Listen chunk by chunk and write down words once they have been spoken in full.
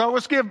So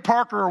let's give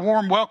Parker a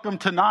warm welcome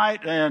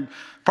tonight. And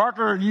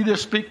Parker, you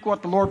just speak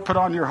what the Lord put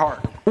on your heart.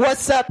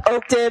 What's up,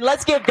 Oakton?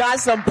 Let's give God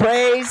some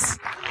praise.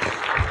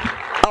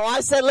 Oh, I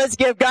said let's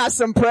give God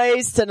some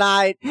praise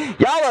tonight.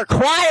 Y'all are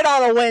quiet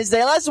on a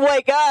Wednesday. Let's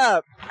wake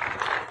up.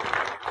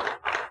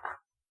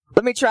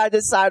 Let me try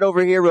this side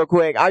over here real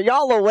quick. Are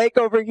y'all awake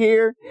over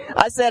here?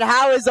 I said,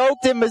 how is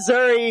Oakton,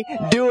 Missouri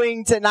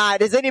doing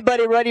tonight? Is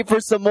anybody ready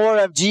for some more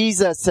of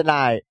Jesus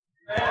tonight?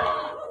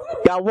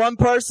 Got one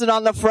person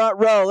on the front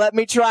row. Let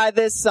me try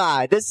this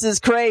side. This is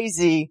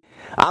crazy.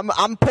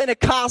 I'm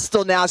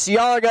Pentecostal now, so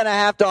y'all are gonna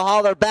have to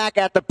holler back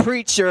at the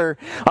preacher.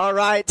 All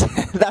right.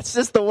 That's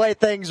just the way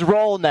things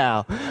roll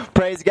now.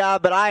 Praise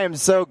God. But I am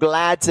so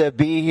glad to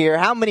be here.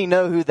 How many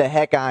know who the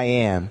heck I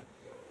am?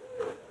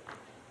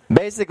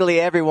 Basically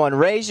everyone.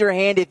 Raise your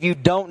hand if you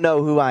don't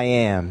know who I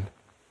am.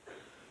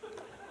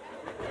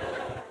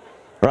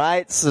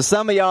 Right? So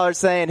some of y'all are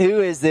saying, who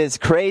is this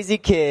crazy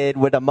kid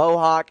with a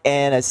mohawk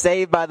and a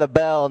Saved by the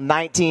Bell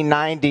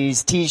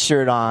 1990s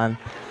t-shirt on?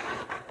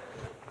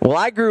 Well,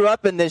 I grew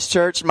up in this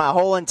church my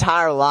whole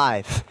entire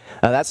life.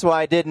 That's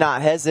why I did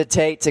not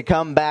hesitate to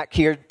come back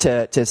here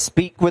to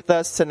speak with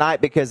us tonight,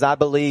 because I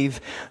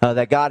believe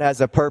that God has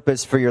a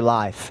purpose for your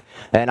life.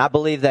 And I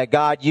believe that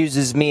God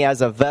uses me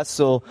as a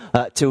vessel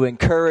to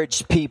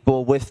encourage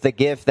people with the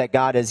gift that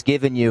God has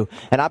given you.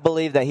 And I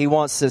believe that He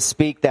wants to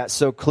speak that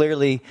so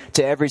clearly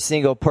to every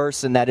single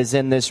person that is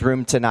in this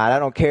room tonight. I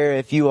don't care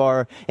if you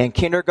are in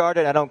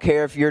kindergarten. I don't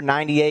care if you're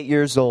 98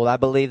 years old. I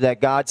believe that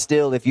God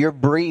still, if you're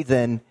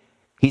breathing,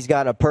 He's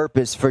got a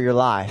purpose for your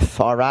life,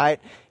 all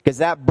right? Because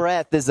that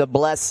breath is a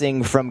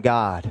blessing from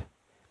God.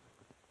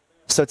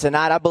 So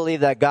tonight I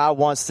believe that God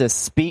wants to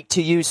speak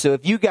to you. So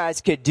if you guys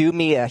could do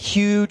me a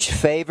huge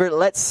favor,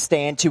 let's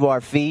stand to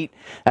our feet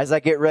as I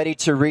get ready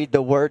to read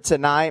the word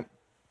tonight.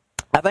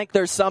 I think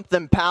there's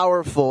something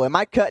powerful. Am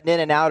I cutting in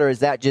and out, or is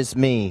that just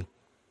me?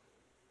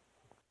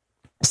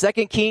 2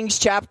 Kings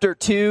chapter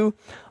 2,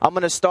 I'm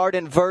going to start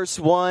in verse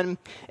 1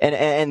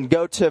 and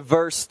go to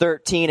verse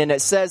 13. And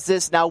it says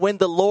this: Now when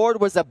the Lord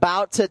was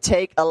about to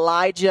take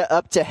Elijah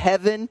up to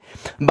heaven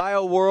by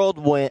a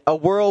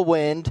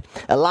whirlwind,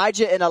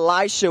 Elijah and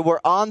Elisha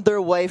were on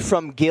their way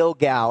from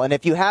Gilgal. And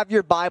if you have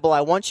your Bible,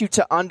 I want you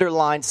to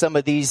underline some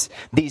of these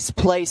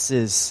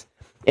places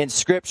in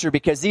Scripture,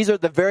 because these are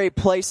the very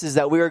places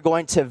that we are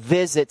going to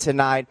visit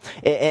tonight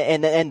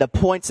and the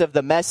points of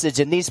the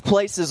message. And these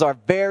places are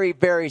very,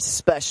 very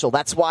special.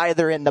 That's why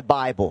they're in the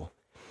Bible.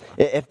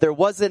 If there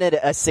wasn't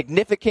a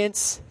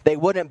significance, they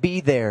wouldn't be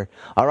there.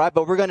 All right,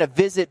 but we're going to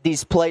visit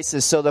these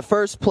places. So the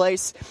first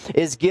place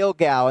is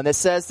Gilgal, and it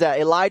says that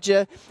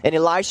Elijah and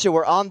Elisha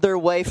were on their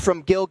way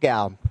from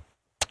Gilgal.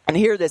 And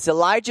hear this: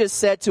 Elijah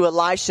said to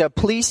Elisha,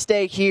 "Please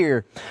stay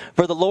here,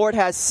 for the Lord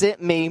has sent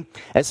me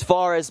as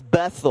far as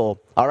Bethel."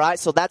 All right,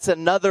 so that's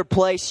another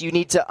place you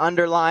need to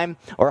underline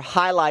or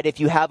highlight if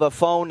you have a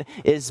phone,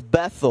 is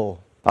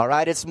Bethel. All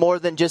right, it's more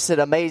than just an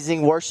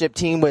amazing worship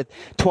team with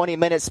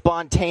 20-minute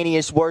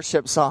spontaneous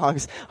worship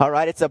songs. All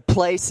right, it's a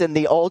place in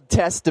the Old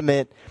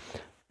Testament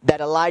that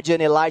Elijah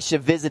and Elisha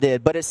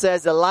visited. But it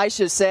says,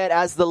 Elisha said,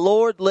 "As the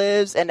Lord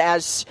lives and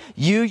as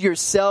you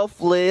yourself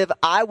live,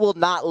 I will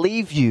not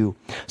leave you."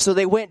 So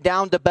they went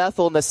down to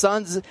Bethel, and the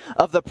sons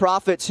of the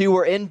prophets who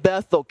were in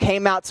Bethel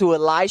came out to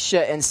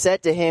Elisha and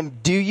said to him,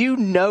 "Do you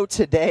know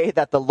today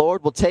that the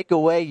Lord will take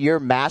away your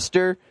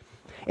master?"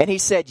 And he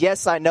said,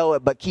 "Yes, I know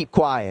it, but keep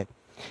quiet."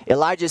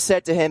 Elijah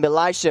said to him,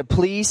 "Elisha,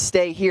 please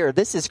stay here."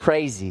 This is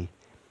crazy.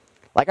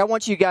 Like, I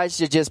want you guys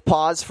to just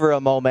pause for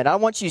a moment. I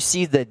want you to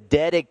see the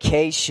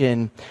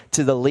dedication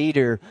to the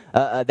leader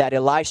that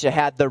Elisha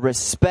had, the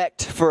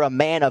respect for a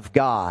man of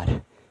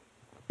God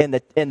in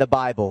the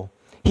Bible.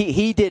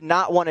 He did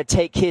not want to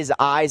take his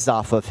eyes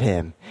off of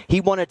him. He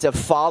wanted to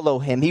follow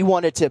him. He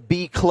wanted to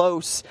be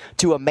close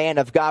to a man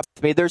of God.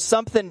 There's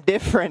something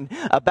different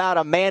about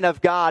a man of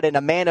God and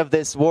a man of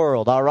this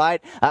world, all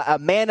right? A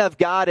man of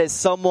God is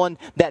someone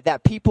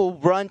that people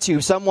run to,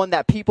 someone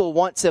that people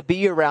want to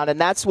be around, and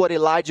that's what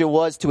Elijah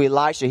was to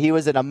Elisha. He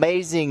was an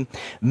amazing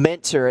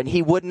mentor, and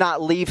he would not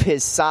leave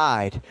his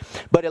side.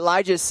 But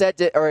Elisha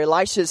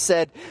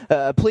said,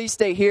 "Please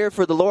stay here,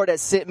 for the Lord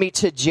has sent me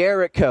to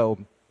Jericho."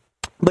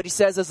 But he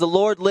says, "As the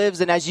Lord lives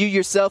and as you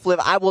yourself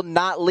live, I will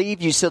not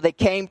leave you." So they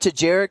came to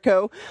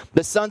Jericho.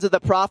 The sons of the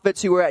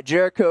prophets who were at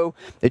Jericho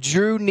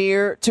drew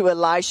near to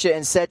Elisha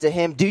and said to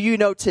him, "Do you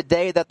know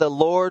today that the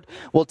Lord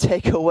will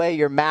take away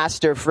your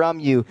master from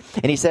you?"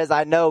 And he says,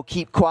 "I know,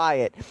 keep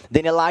quiet."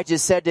 Then Elijah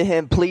said to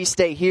him, "Please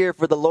stay here,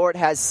 for the Lord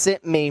has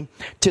sent me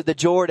to the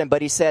Jordan."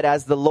 But he said,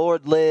 "As the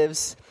Lord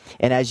lives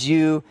and as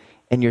you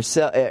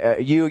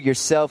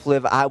yourself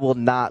live, I will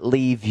not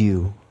leave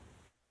you."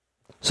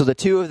 So the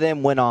two of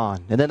them went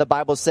on. And then the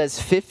Bible says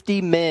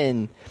 50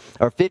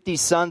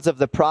 sons of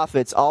the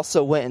prophets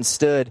also went and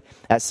stood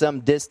at some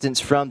distance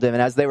from them.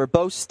 And as they were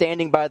both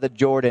standing by the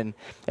Jordan,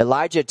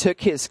 Elijah took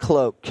his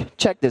cloak.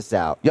 Check this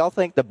out. Y'all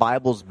think the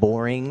Bible's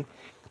boring?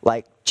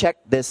 Like, check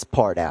this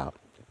part out.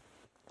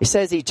 It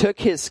says he took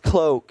his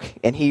cloak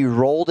and he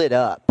rolled it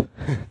up.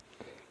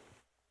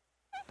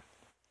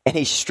 And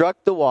he struck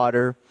the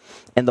water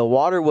and the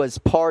water was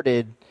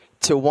parted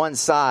to one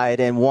side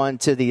and one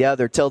to the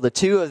other, till the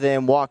two of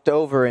them walked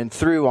over and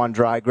through on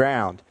dry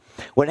ground.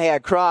 When they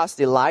had crossed,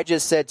 Elijah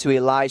said to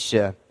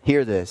Elisha,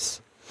 hear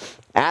this,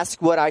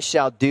 ask what I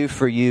shall do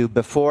for you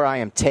before I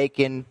am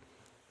taken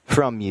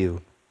from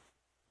you.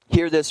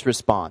 Hear this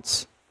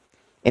response.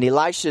 And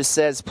Elisha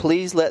says,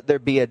 please let there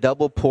be a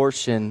double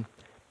portion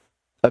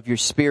of your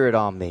spirit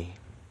on me.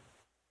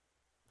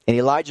 And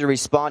Elijah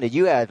responded,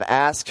 you have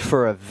asked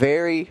for a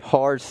very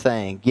hard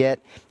thing. Yet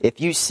if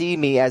you see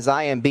me as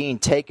I am being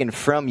taken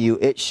from you,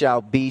 it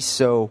shall be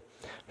so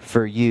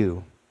for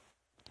you.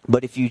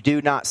 But if you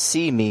do not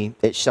see me,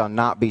 it shall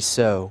not be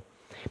so.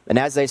 And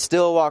as they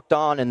still walked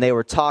on and they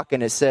were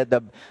talking, it said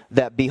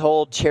that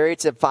behold,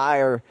 chariots of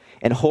fire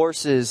and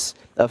horses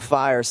of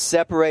fire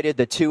separated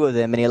the two of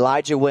them. And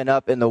Elijah went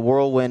up in the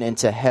whirlwind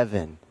into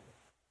heaven.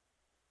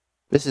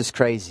 This is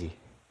crazy.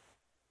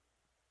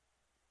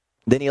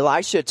 Then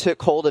Elisha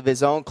took hold of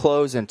his own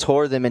clothes and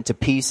tore them into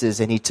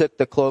pieces. And he took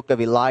the cloak of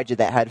Elijah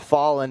that had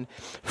fallen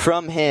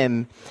from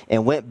him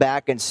and went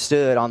back and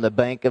stood on the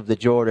bank of the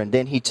Jordan.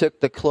 Then he took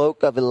the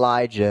cloak of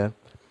Elijah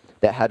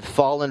that had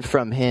fallen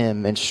from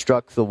him and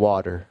struck the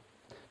water,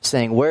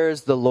 saying, where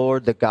is the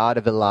Lord, the God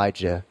of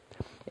Elijah?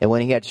 And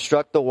when he had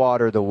struck the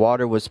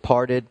water was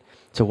parted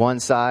to one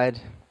side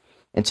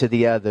and to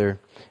the other.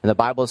 And the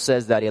Bible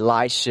says that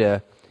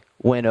Elisha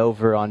went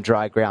over on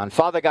dry ground.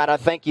 Father God, I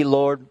thank you,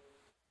 Lord,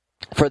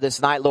 for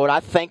this night, Lord. I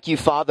thank you,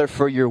 Father,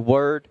 for your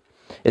word.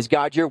 As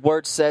God, your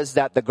word says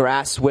that the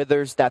grass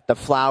withers, that the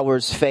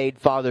flowers fade,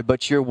 Father,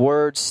 but your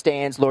word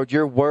stands, Lord.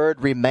 Your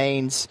word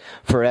remains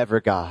forever,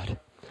 God.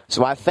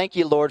 So I thank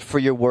you, Lord, for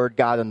your word,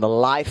 God, and the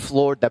life,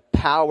 Lord, the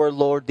power,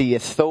 Lord, the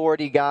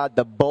authority, God,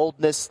 the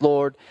boldness,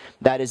 Lord,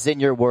 that is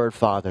in your word,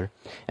 Father.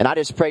 And I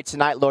just pray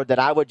tonight, Lord, that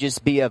I would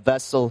just be a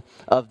vessel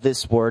of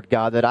this word,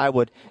 God, that I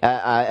would,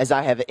 as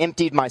I have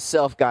emptied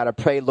myself, God, I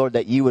pray, Lord,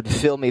 that you would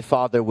fill me,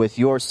 Father, with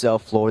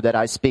yourself, Lord, that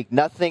I speak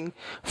nothing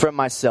from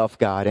myself,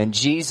 God. In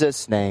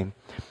Jesus' name,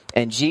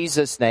 in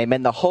Jesus' name.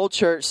 And the whole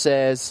church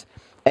says,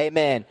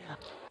 amen.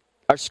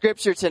 Our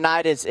scripture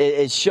tonight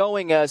is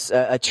showing us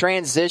a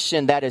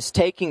transition that is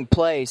taking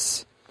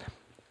place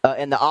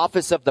in the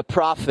office of the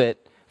prophet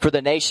for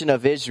the nation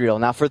of Israel.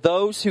 Now, for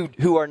those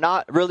who are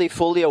not really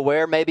fully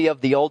aware maybe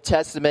of the Old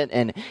Testament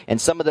and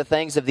some of the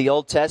things of the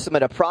Old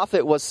Testament, a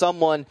prophet was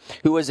someone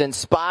who was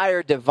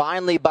inspired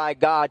divinely by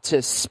God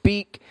to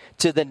speak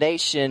to the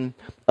nation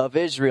of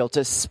Israel,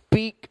 to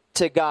speak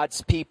to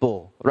God's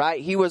people,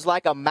 right? He was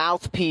like a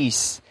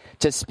mouthpiece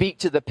to speak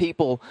to the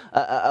people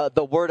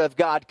the word of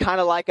God, kind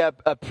of like a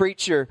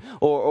preacher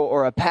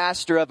or a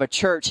pastor of a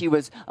church. He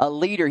was a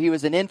leader. He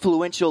was an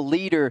influential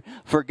leader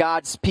for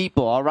God's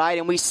people, all right?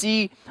 And we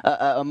see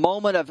a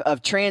moment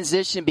of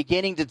transition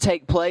beginning to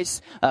take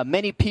place.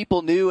 Many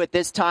people knew at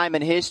this time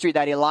in history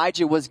that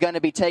Elijah was going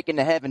to be taken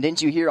to heaven.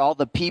 Didn't you hear all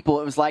the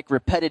people? It was like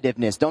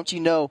repetitiveness. Don't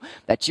you know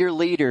that your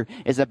leader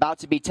is about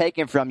to be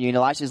taken from you? And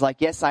Elisha's like,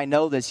 yes, I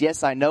know this.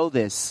 Yes, I know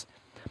this.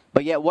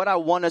 But yet what I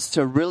want us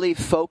to really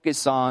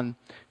focus on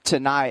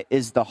tonight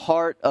is the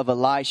heart of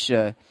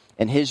Elisha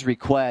and his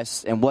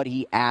request and what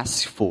he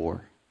asks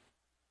for.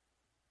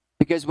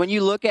 Because when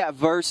you look at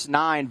verse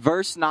 9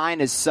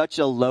 is such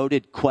a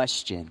loaded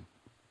question.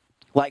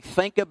 Like,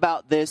 think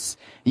about this.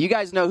 You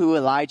guys know who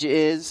Elijah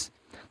is?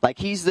 Like,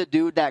 he's the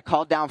dude that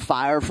called down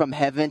fire from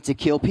heaven to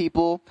kill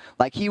people.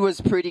 Like, he was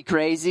pretty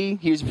crazy.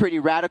 He was pretty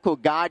radical.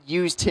 God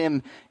used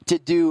him to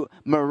do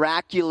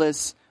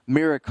miraculous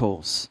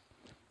miracles.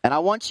 And I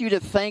want you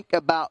to think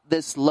about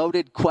this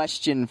loaded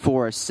question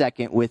for a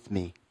second with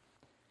me.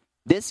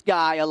 This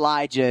guy,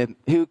 Elijah,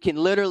 who can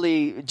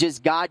literally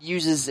just God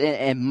uses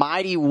in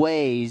mighty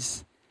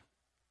ways,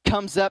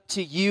 comes up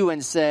to you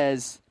and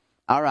says,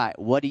 all right,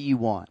 what do you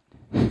want?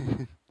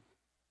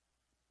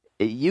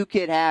 You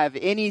could have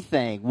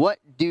anything. What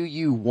do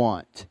you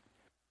want?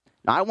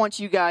 Now, I want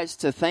you guys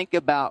to think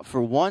about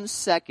for 1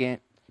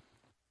 second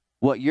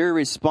what your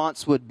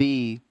response would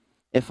be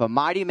if a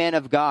mighty man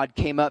of God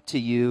came up to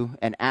you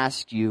and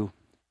asked you,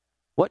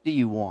 what do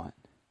you want?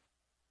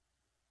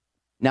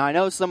 Now, I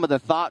know some of the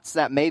thoughts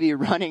that may be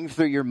running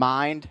through your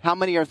mind. How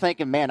many are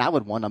thinking, man, I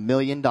would want $1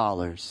 million.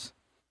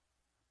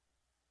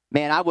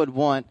 Man, I would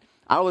want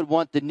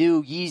the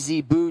new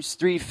Yeezy Boost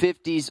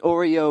 350s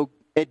Oreo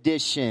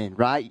edition,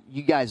 right?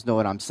 You guys know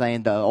what I'm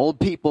saying. The old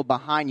people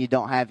behind you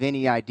don't have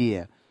any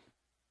idea.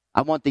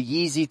 I want the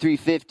Yeezy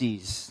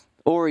 350s,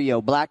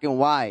 Oreo, black and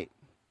white.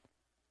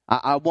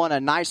 I want a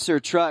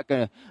nicer truck,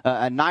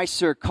 a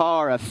nicer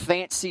car, a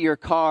fancier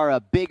car, a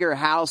bigger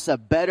house, a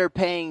better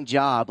paying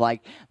job.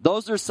 Like,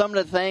 those are some of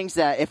the things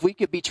that, if we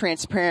could be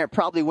transparent,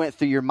 probably went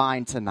through your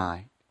mind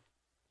tonight.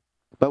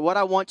 But what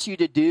I want you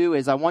to do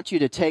is I want you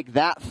to take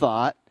that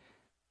thought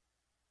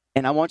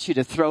and I want you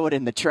to throw it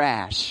in the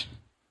trash.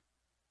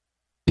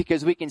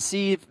 Because we can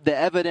see the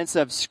evidence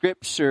of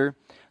Scripture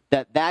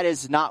that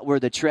is not where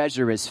the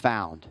treasure is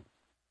found.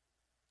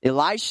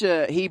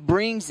 Elisha, he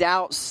brings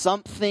out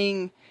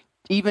something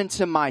even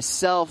to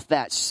myself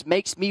that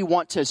makes me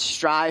want to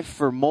strive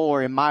for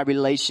more in my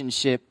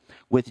relationship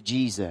with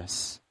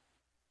Jesus.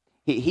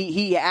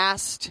 He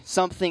asked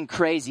something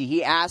crazy.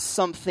 He asked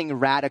something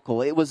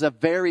radical. It was a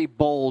very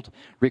bold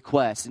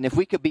request. And if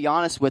we could be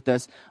honest with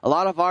us, a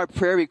lot of our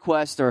prayer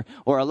requests or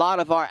a lot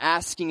of our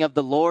asking of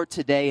the Lord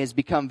today has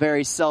become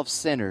very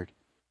self-centered.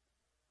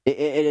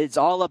 It's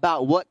all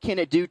about what can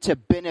it do to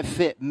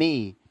benefit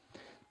me.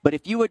 But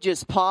if you would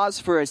just pause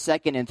for a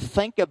second and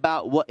think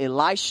about what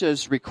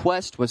Elisha's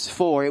request was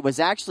for, it was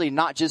actually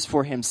not just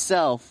for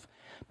himself,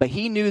 but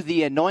he knew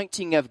the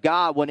anointing of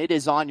God, when it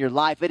is on your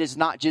life, it is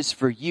not just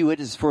for you, it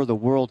is for the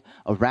world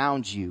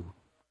around you.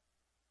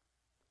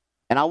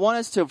 And I want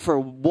us to, for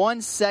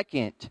 1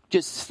 second,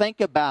 just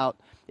think about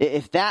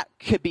if that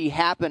could be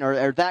happen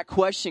or that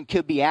question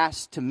could be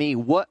asked to me,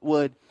 what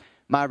would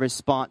my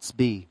response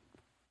be?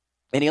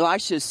 And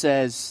Elisha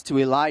says to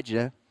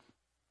Elijah,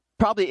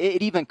 probably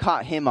it even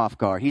caught him off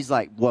guard. He's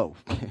like, whoa,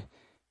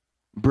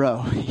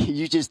 bro,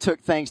 you just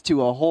took things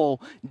to a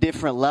whole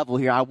different level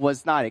here. I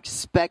was not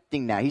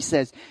expecting that. He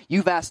says,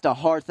 you've asked a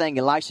hard thing.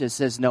 Elisha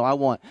says, no, I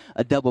want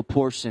a double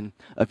portion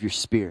of your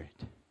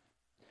spirit.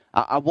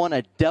 I want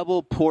a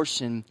double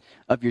portion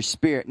of your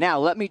spirit. Now,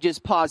 let me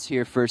just pause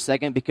here for a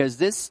second, because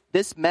this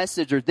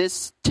message or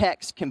this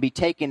text can be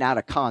taken out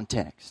of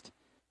context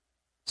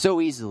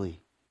so easily.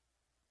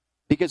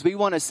 Because we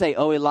want to say,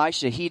 oh,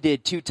 Elisha, he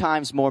did 2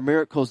 times more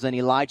miracles than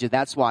Elijah.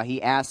 That's why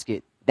he asked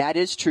it. That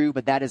is true,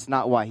 but that is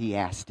not why he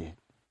asked it.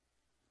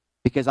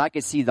 Because I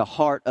could see the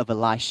heart of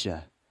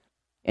Elisha.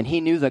 And he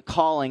knew the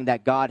calling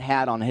that God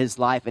had on his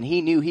life. And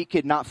he knew he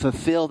could not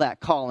fulfill that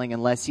calling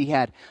unless he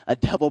had a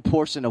double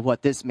portion of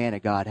what this man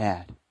of God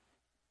had.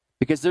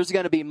 Because there's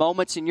going to be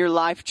moments in your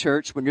life,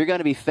 church, when you're going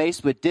to be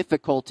faced with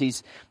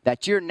difficulties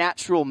that your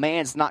natural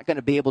man's not going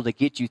to be able to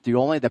get you through.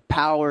 Only the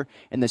power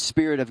and the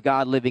Spirit of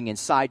God living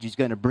inside you is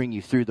going to bring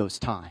you through those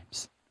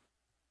times.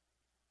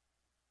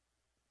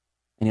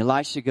 And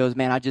Elisha goes,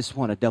 man, I just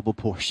want a double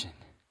portion.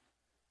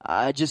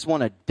 I just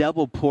want a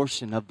double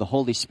portion of the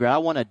Holy Spirit. I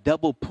want a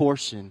double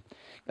portion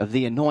of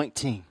the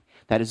anointing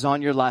that is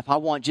on your life. I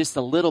want just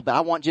a little bit.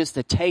 I want just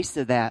a taste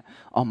of that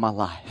on my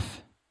life.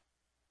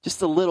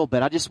 Just a little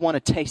bit. I just want a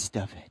taste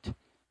of it.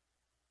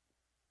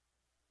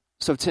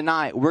 So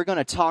tonight, we're going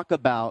to talk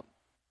about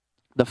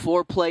the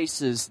 4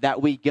 places that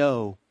we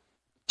go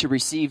to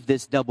receive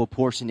this double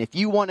portion. If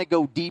you want to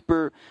go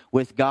deeper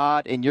with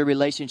God in your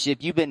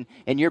relationship, you've been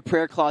in your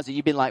prayer closet,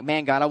 you've been like,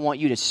 man, God, I want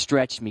you to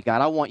stretch me. God,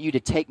 I want you to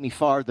take me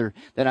farther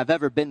than I've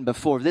ever been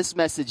before. This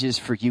message is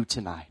for you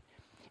tonight.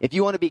 If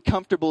you want to be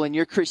comfortable in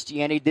your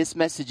Christianity, this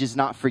message is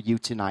not for you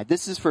tonight.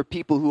 This is for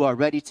people who are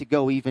ready to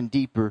go even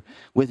deeper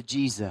with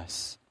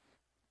Jesus.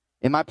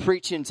 Am I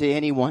preaching to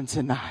anyone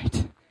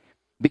tonight?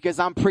 Because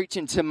I'm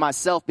preaching to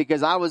myself,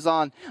 because I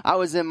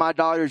was in my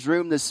daughter's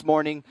room this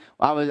morning.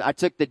 I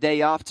took the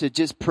day off to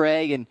just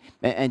pray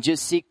and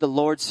just seek the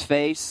Lord's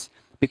face,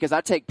 because I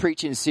take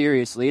preaching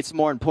seriously. It's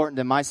more important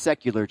than my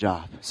secular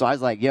job. So I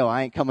was like, yo,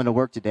 I ain't coming to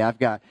work today. I've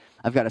got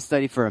to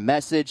study for a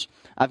message.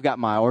 I've got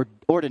my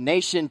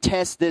ordination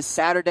test this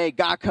Saturday.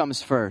 God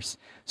comes first.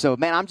 So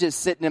man, I'm just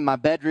sitting in my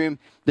bedroom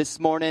this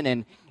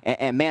morning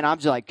and man, I'm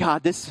just like,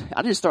 God,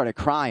 I just started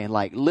crying,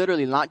 like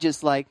literally, not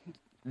just like,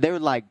 there were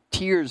like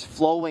tears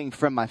flowing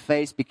from my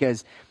face,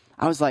 because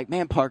I was like,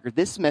 man, Parker,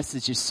 this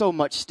message is so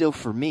much still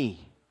for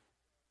me.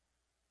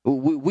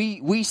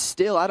 We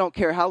still, I don't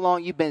care how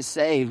long you've been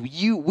saved,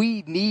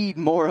 we need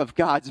more of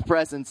God's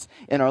presence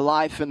in our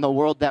life in the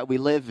world that we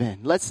live in.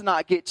 Let's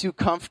not get too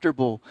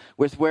comfortable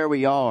with where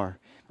we are.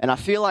 And I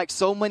feel like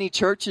so many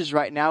churches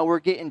right now, we're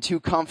getting too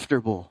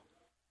comfortable.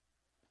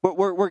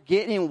 We're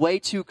getting way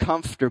too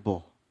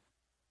comfortable.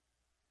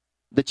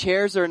 The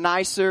chairs are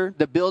nicer,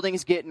 the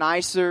buildings get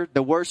nicer,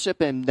 the worship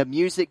and the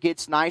music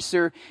gets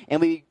nicer, and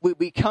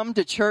we come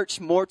to church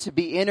more to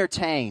be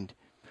entertained.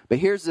 But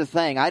here's the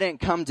thing, I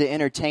didn't come to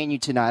entertain you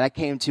tonight, I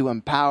came to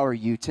empower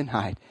you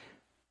tonight.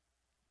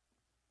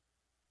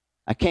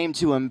 I came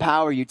to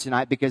empower you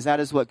tonight because that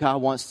is what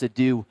God wants to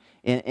do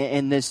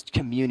in this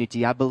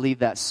community. I believe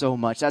that so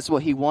much. That's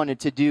what he wanted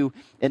to do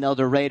in El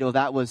Dorado.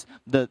 That was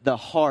the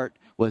heart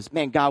was,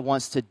 man, God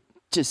wants to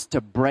just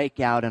to break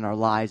out in our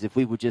lives if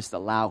we would just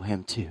allow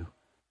him to.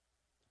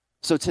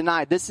 So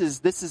tonight, this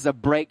is a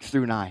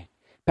breakthrough night.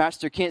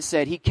 Pastor Kent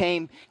said he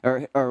came,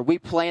 or we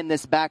planned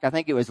this back, I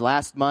think it was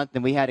last month,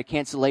 and we had a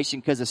cancellation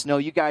because of snow.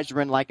 You guys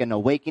were in like an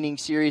awakening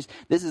series.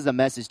 This is a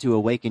message to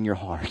awaken your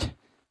heart.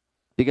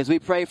 Because we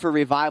pray for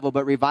revival,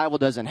 but revival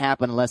doesn't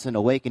happen unless an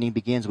awakening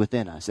begins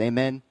within us.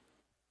 Amen?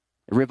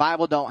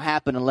 Revival don't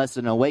happen unless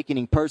an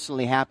awakening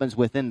personally happens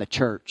within the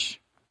church.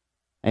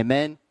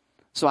 Amen?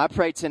 So I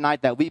pray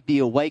tonight that we be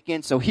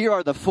awakened. So here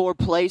are the 4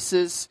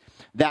 places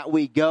that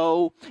we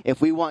go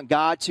if we want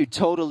God to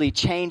totally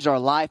change our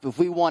life, if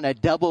we want a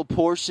double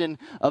portion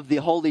of the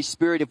Holy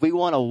Spirit, if we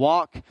want to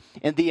walk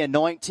in the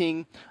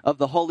anointing of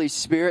the Holy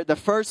Spirit. The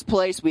first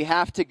place we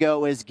have to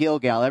go is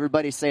Gilgal.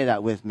 Everybody say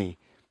that with me.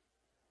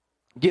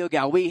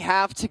 Gilgal. We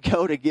have to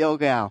go to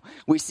Gilgal.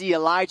 We see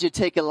Elijah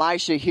take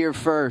Elisha here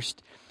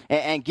first.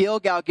 And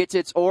Gilgal gets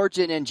its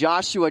origin in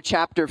Joshua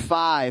chapter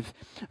 5,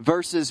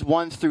 verses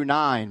 1 through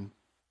 9.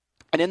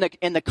 And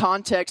in the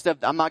context of,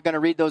 I'm not going to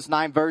read those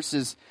 9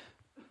 verses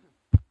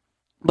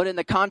But in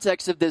the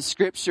context of this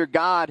scripture,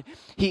 God,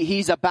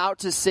 He's about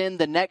to send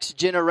the next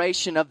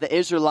generation of the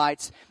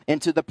Israelites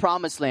into the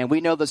promised land. We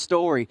know the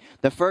story.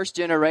 The first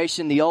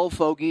generation, the old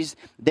fogies,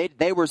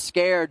 they were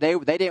scared. They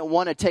didn't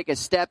want to take a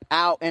step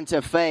out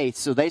into faith.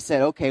 So they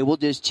said, okay, we'll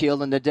just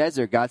chill in the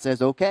desert. God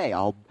says, okay,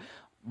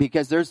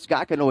 because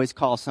God can always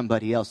call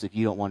somebody else if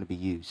you don't want to be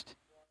used.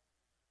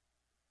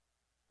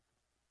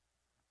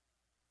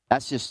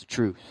 That's just the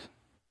truth.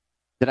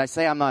 Did I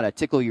say I'm not a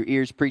tickle your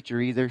ears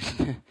preacher either?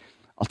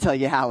 I'll tell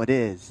you how it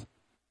is.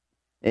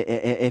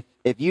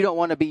 If you don't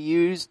want to be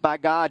used by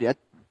God,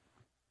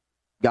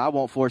 God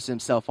won't force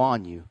himself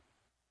on you.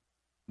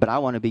 But I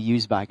want to be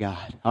used by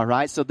God. All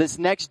right? So this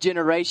next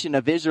generation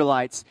of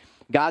Israelites,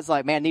 God's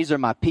like, man, these are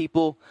my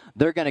people.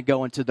 They're going to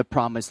go into the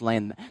promised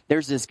land.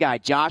 There's this guy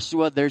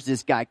Joshua. There's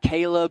this guy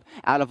Caleb.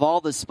 Out of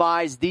all the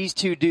spies, these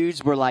two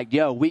dudes were like,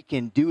 yo, we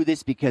can do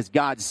this because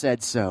God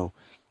said so.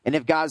 And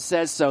if God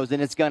says so, then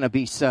it's going to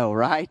be so,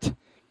 right?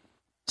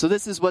 So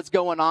this is what's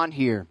going on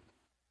here.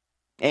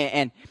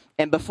 And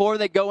before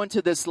they go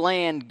into this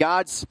land,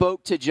 God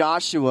spoke to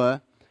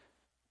Joshua,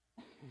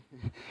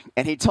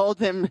 and he told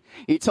him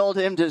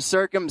to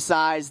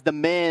circumcise the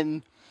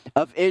men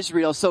of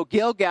Israel. So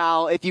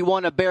Gilgal, if you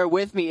want to bear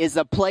with me, is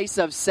a place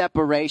of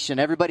separation.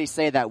 Everybody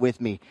say that with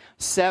me.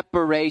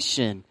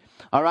 Separation.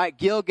 All right,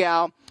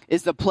 Gilgal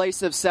is the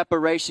place of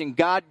separation.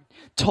 God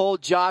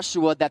told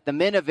Joshua that the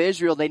men of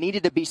Israel, they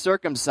needed to be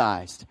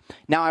circumcised.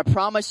 Now, I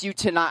promise you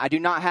tonight, I do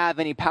not have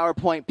any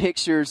PowerPoint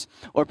pictures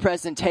or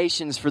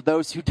presentations for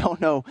those who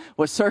don't know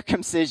what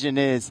circumcision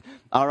is.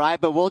 All right,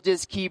 but we'll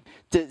just keep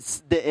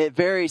it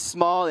very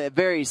small,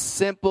 very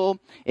simple.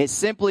 It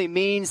simply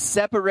means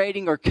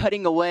separating or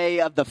cutting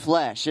away of the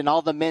flesh. And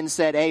all the men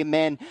said,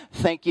 amen.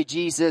 Thank you,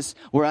 Jesus.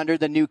 We're under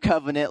the new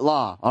covenant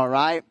law. All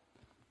right.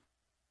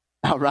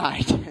 All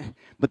right.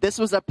 But this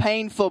was a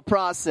painful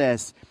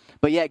process.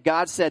 But yet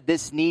God said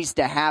this needs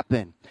to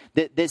happen.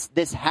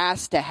 This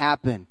has to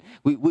happen.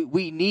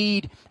 We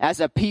need, as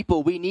a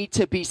people, we need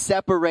to be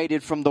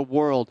separated from the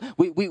world.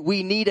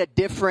 We need a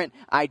different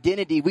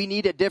identity. We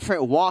need a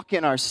different walk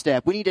in our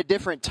step. We need a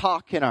different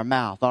talk in our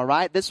mouth, all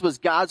right? This was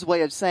God's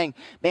way of saying,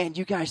 man,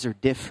 you guys are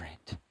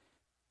different.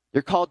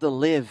 You're called to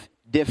live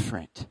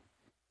different.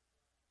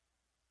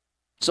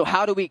 So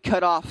how do we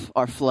cut off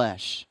our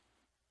flesh?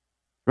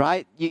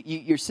 Right?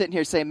 You're sitting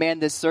here saying, man,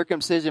 this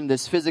circumcision,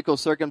 this physical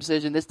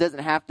circumcision, this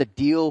doesn't have to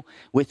deal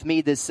with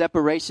me. This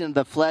separation of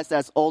the flesh,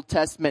 that's Old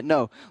Testament.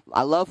 No,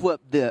 I love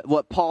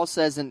what Paul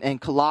says in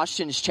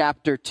Colossians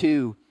chapter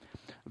 2,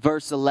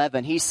 verse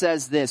 11. He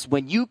says this,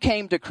 when you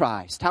came to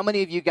Christ, how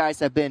many of you guys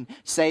have been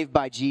saved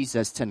by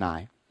Jesus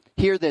tonight?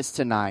 Hear this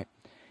tonight.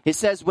 It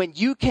says, when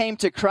you came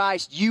to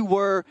Christ, you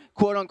were,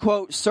 quote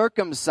unquote,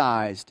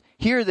 circumcised.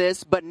 Hear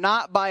this, but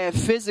not by a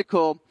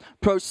physical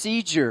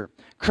procedure.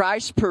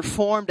 Christ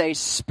performed a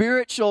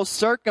spiritual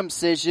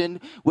circumcision,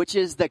 which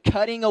is the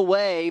cutting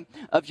away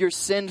of your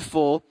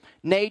sinful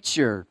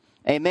nature.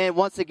 Amen.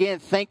 Once again,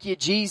 thank you,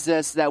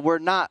 Jesus, that we're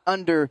not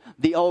under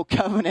the old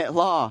covenant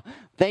law.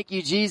 Thank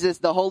you, Jesus.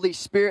 The Holy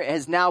Spirit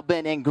has now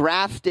been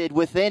engrafted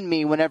within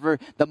me. Whenever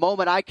the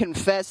moment I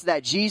confess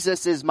that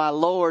Jesus is my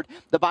Lord,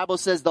 the Bible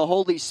says the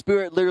Holy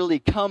Spirit literally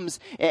comes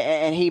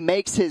and he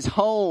makes his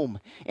home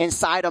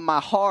inside of my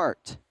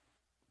heart.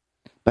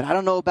 But I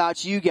don't know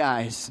about you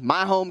guys.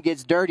 My home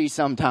gets dirty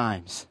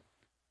sometimes.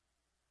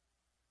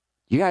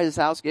 You guys'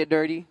 house get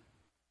dirty?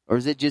 Or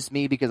is it just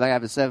me because I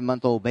have a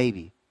 7-month-old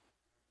baby?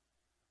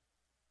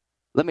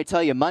 Let me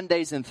tell you,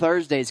 Mondays and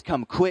Thursdays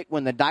come quick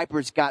when the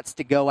diapers got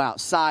to go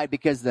outside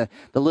because the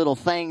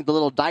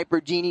little diaper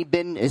genie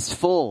bin is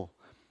full.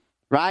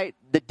 Right?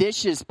 The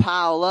dishes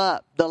pile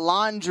up. The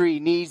laundry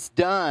needs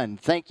done.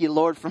 Thank you,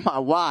 Lord, for my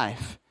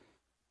wife.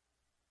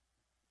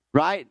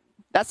 Right?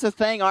 That's the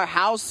thing. Our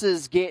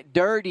houses get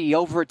dirty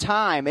over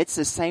time. It's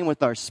the same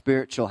with our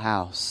spiritual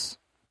house.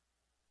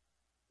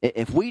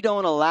 If we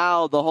don't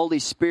allow the Holy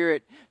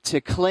Spirit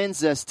to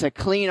cleanse us, to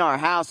clean our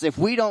house, if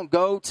we don't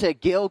go to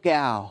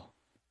Gilgal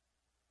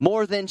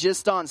more than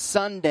just on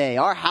Sunday,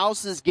 our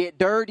houses get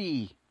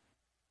dirty.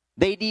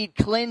 They need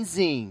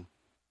cleansing.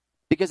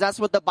 Because that's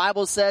what the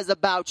Bible says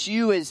about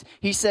you is,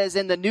 he says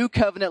in the new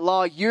covenant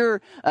law,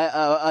 you're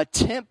a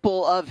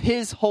temple of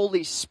his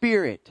Holy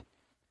Spirit.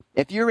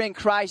 If you're in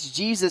Christ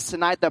Jesus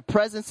tonight, the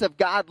presence of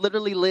God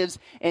literally lives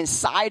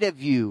inside of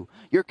you.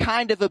 You're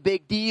kind of a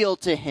big deal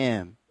to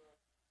him.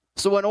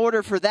 So in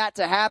order for that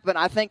to happen,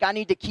 I think I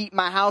need to keep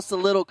my house a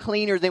little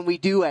cleaner than we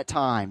do at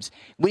times.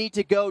 We need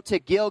to go to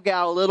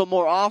Gilgal a little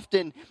more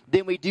often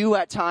than we do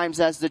at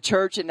times as the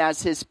church and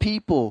as his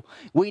people.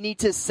 We need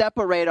to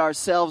separate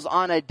ourselves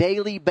on a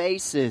daily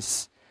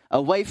basis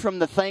away from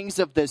the things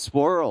of this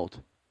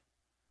world.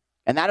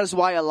 And that is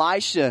why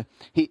Elijah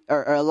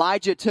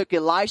took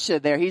Elisha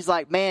there. He's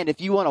like, man, if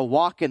you want to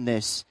walk in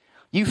this,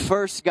 you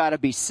first got to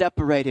be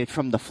separated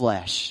from the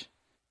flesh.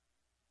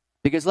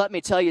 Because let me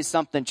tell you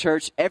something,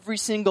 church. Every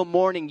single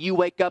morning you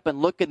wake up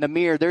and look in the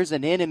mirror, there's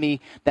an enemy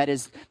that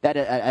is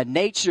a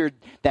nature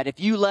that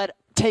if you let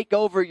take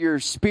over your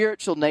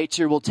spiritual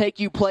nature, will take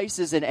you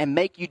places and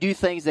make you do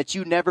things that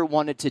you never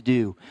wanted to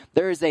do.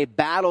 There is a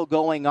battle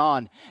going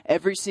on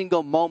every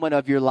single moment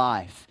of your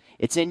life.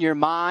 It's in your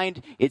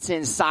mind. It's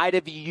inside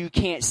of you. You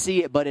can't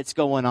see it, but it's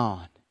going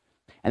on.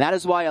 And that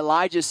is why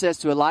Elijah says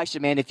to Elisha,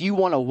 man, if you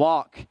want to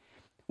walk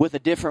with a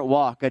different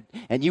walk,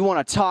 and you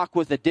want to talk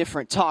with a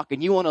different talk,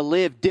 and you want to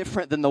live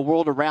different than the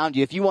world around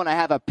you, if you want to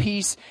have a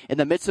peace in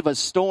the midst of a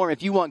storm,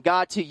 if you want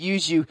God to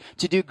use you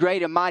to do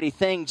great and mighty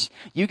things,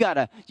 you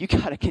gotta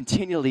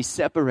continually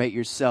separate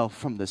yourself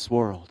from this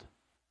world.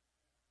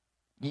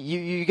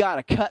 You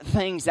gotta cut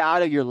things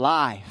out of your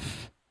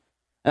life.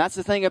 And that's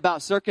the thing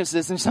about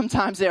circumcision.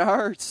 Sometimes it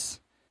hurts.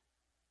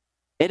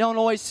 It don't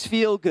always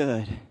feel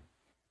good.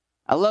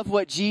 I love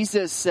what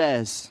Jesus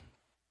says.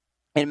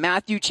 In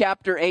Matthew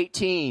chapter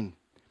 18,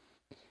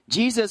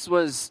 Jesus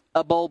was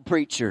a bold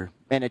preacher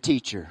and a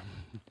teacher.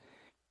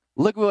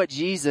 Look at what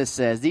Jesus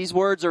says. These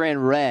words are in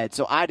red,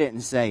 so I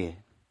didn't say it.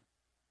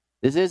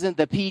 This isn't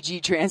the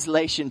PG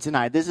translation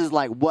tonight. This is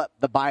like what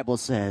the Bible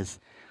says.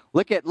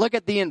 Look at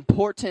the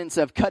importance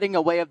of cutting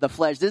away of the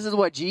flesh. This is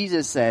what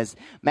Jesus says.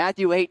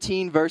 Matthew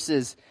 18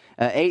 verses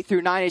 8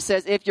 through 9. It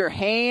says, if your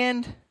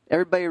hand,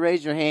 everybody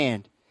raise your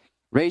hand,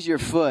 raise your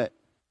foot.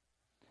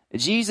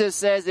 Jesus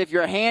says, if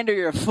your hand or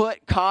your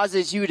foot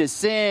causes you to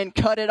sin,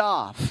 cut it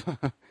off.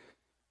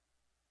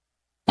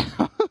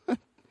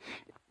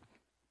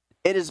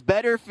 It is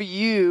better for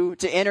you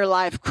to enter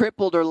life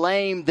crippled or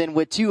lame than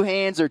with 2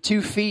 hands or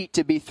 2 feet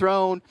to be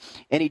thrown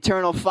in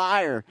eternal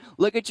fire.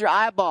 Look at your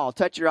eyeball.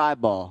 Touch your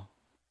eyeball.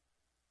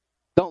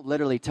 Don't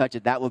literally touch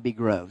it. That would be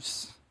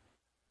gross.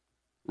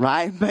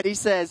 Right? But he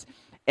says,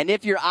 and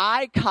if your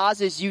eye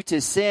causes you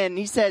to sin,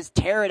 he says,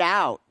 tear it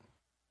out.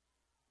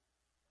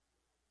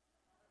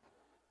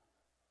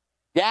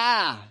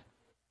 Yeah.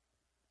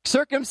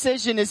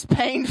 Circumcision is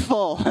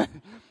painful.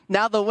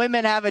 Now the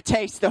women have a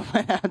taste of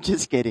it. I'm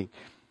just kidding.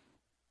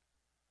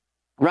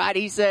 Right?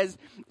 He says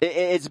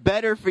it's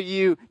better for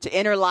you to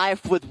enter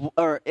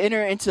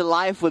into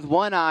life with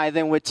 1 eye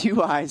than with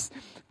 2 eyes,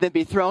 than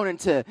be thrown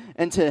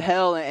into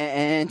hell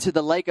and into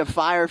the lake of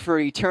fire for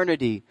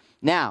eternity.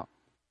 Now,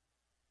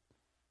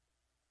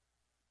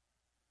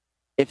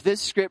 if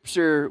this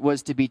scripture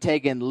was to be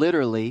taken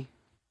literally,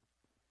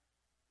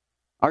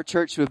 our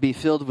church would be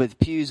filled with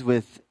pews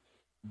with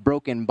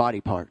broken body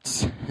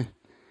parts.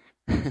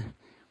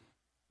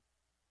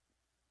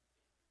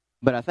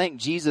 But I think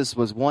Jesus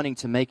was wanting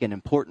to make an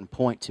important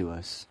point to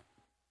us.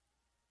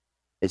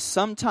 Is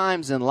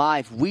sometimes in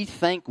life we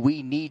think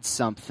we need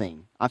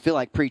something. I feel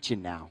like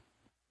preaching now.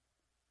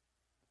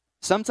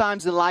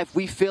 Sometimes in life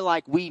we feel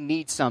like we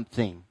need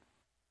something.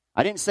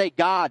 I didn't say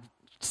God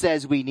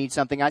says we need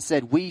something. I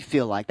said we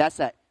feel like. That's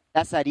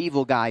that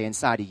evil guy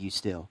inside of you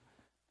still.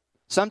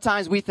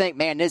 Sometimes we think,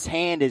 man, this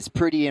hand is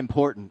pretty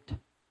important.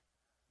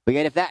 But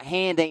yet if that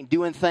hand ain't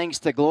doing things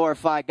to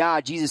glorify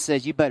God, Jesus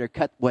says you better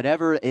cut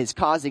whatever is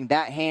causing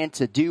that hand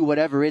to do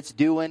whatever it's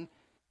doing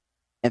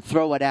and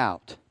throw it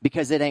out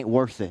because it ain't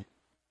worth it.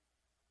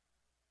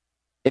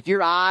 If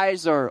your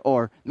eyes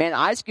or man,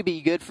 eyes could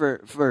be good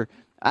for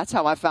that's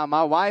how I found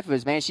my wife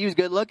was, man, she was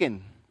good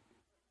looking.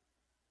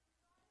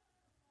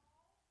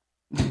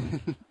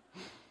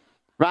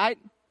 Right?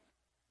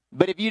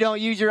 But if you don't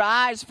use your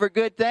eyes for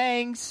good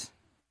things,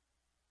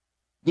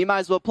 you might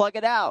as well plug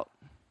it out.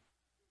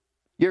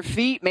 Your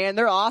feet, man,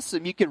 they're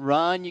awesome. You can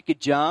run, you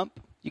could jump,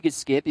 you could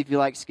skip if you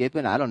like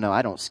skipping. I don't know,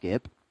 I don't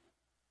skip.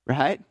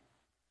 Right?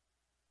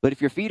 But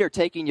if your feet are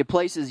taking you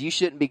places you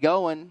shouldn't be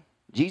going,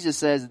 Jesus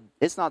says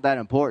it's not that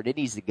important.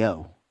 It needs to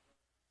go.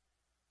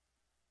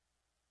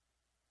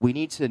 We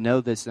need to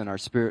know this in our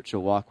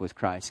spiritual walk with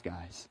Christ,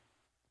 guys.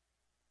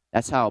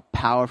 That's how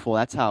powerful,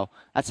 that's how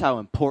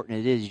important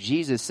it is.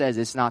 Jesus says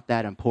it's not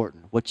that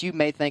important. What you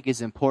may think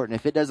is important,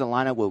 if it doesn't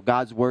line up with what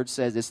God's word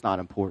says, it's not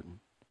important.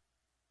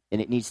 And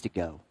it needs to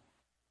go.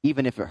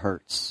 Even if it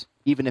hurts.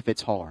 Even if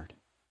it's hard.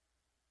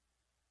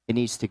 It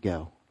needs to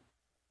go.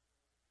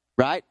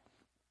 Right?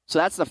 So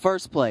that's the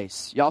first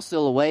place. Y'all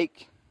still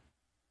awake?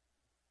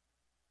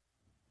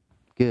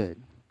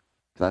 Good.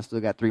 Because I still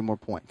got 3 more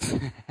points.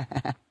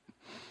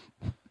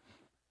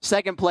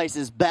 Second place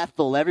is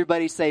Bethel.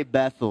 Everybody say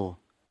Bethel.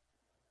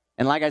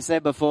 And like I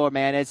said before,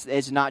 man,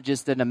 it's not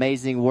just an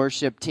amazing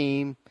worship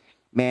team.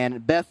 Man,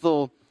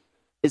 Bethel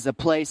is a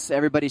place,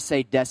 everybody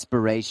say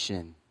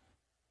desperation.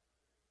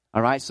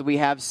 All right, so we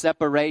have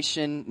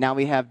separation, now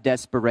we have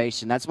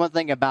desperation. That's one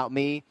thing about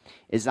me,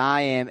 is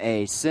I am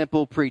a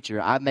simple preacher.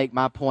 I make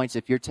my points,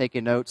 if you're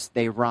taking notes,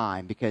 they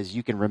rhyme, because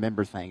you can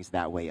remember things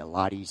that way a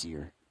lot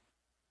easier.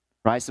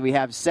 Right, so we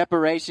have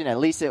separation, at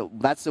least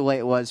that's the way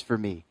it was for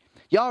me.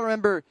 Y'all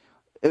remember,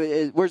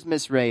 where's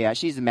Miss Ray at?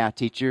 She's a math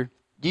teacher.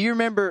 Do you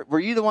remember, were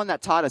you the one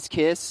that taught us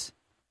KISS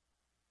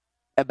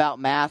about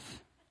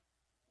math?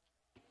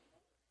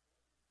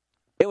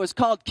 It was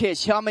called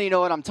KISS. How many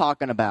know what I'm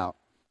talking about?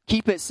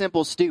 Keep it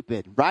simple,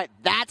 stupid, right?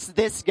 That's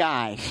this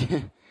guy.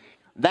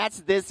 That's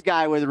this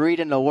guy with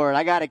reading the word.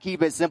 I got to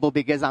keep it simple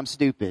because I'm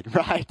stupid,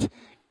 right?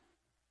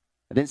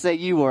 I didn't say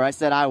you were. I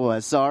said I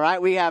was. So, all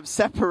right, we have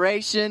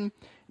separation,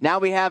 Now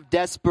we have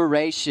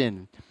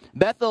desperation.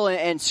 Bethel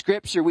in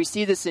Scripture, we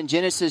see this in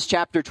Genesis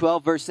chapter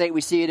 12, verse 8.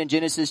 We see it in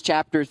Genesis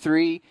chapter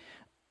 13,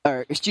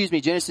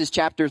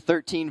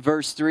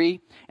 verse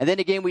 3. And then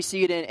again, we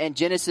see it in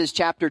Genesis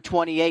chapter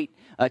 28,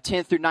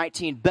 10 through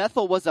 19.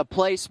 Bethel was a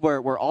place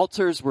where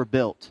altars were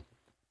built.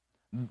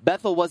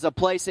 Bethel was a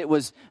place, it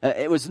was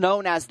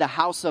known as the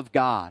house of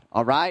God,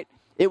 all right?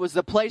 It was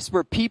the place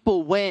where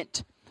people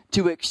went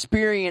to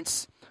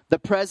experience the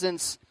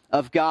presence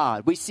of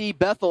God. We see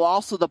Bethel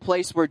also the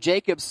place where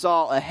Jacob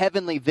saw a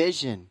heavenly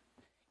vision.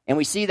 And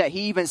we see that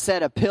he even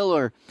set a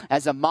pillar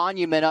as a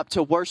monument up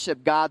to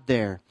worship God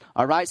there.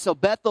 All right, so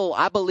Bethel,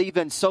 I believe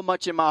in so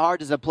much in my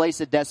heart, is a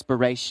place of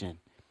desperation.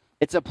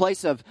 It's a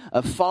place of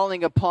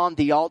falling upon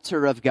the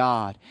altar of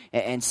God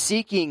and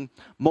seeking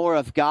more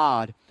of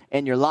God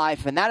in your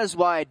life. And that is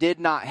why I did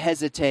not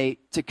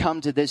hesitate to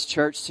come to this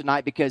church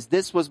tonight, because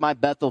this was my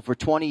Bethel for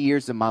 20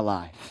 years of my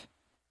life.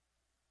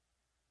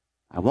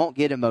 I won't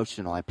get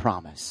emotional, I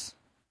promise.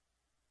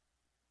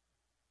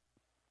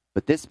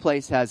 But this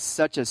place has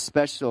such a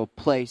special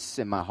place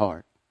in my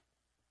heart,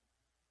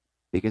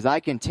 because I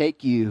can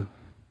take you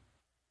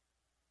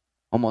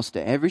almost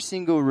to every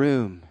single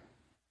room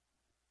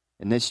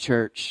in this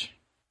church,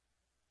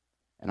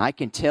 and I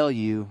can tell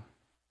you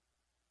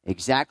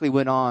exactly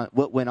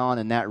what went on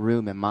in that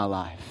room in my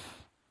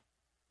life.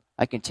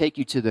 I can take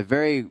you to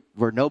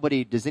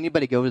does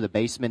anybody go to the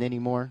basement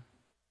anymore?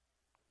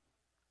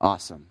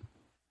 Awesome.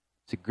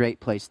 It's a great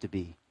place to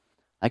be.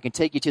 I can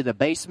take you to the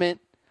basement,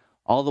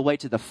 all the way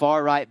to the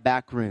far right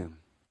back room.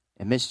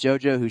 And Miss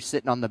JoJo, who's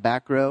sitting on the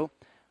back row,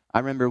 I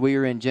remember we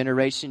were in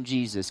Generation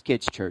Jesus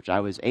Kids Church. I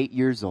was 8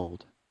 years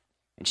old,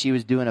 and she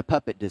was doing a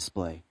puppet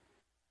display.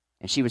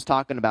 And she was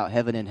talking about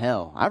heaven and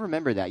hell. I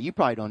remember that. You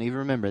probably don't even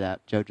remember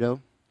that,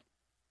 JoJo.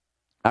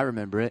 I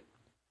remember it,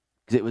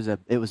 because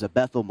it was a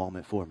Bethel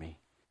moment for me.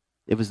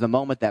 It was the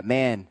moment that,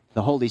 man,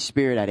 the Holy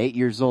Spirit at 8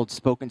 years old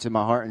spoke into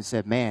my heart and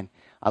said, man,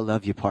 I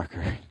love you,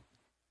 Parker.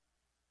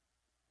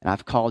 And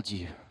I've called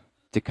you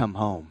to come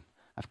home.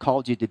 I've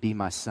called you to be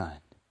my son.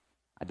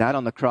 I died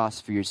on the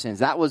cross for your sins.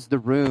 That was the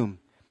room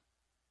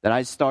that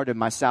I started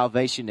my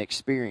salvation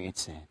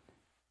experience in.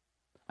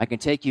 I can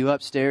take you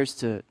upstairs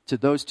to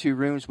those two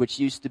rooms, which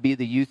used to be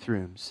the youth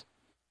rooms.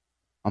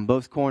 On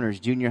both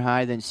corners, junior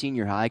high, then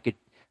senior high.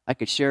 I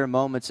could share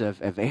moments of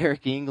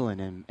Eric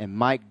England and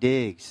Mike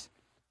Diggs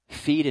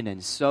feeding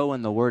and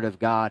sowing the Word of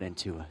God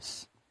into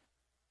us.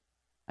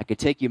 I could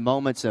take you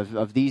moments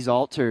of these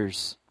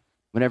altars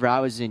whenever I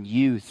was in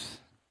youth.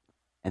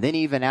 And then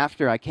even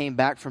after I came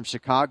back from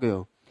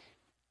Chicago,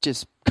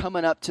 just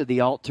coming up to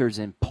the altars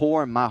and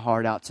pouring my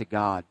heart out to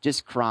God,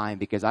 just crying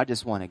because I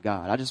just wanted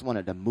God. I just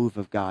wanted the move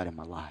of God in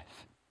my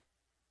life.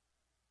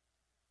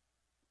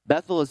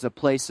 Bethel is a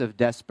place of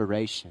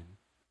desperation.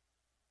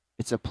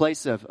 It's a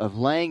place of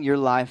laying your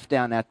life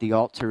down at the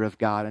altar of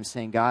God and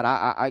saying, God,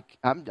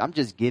 I'm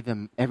just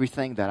giving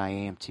everything that I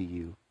am to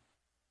you.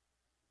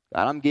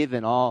 God, I'm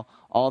giving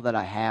all that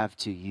I have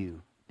to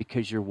you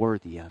because you're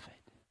worthy of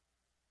it.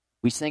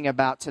 We sing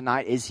about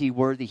tonight, is he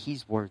worthy?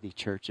 He's worthy,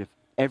 church, of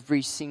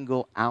every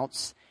single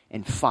ounce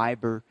and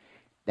fiber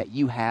that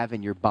you have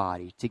in your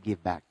body to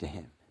give back to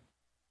him.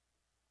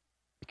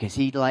 Because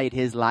he laid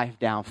his life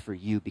down for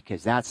you,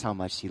 because that's how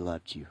much he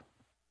loved you.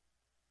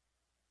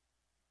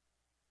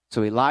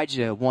 So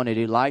Elijah wanted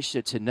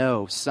Elisha to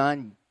know,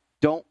 son,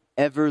 don't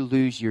ever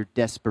lose your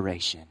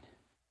desperation.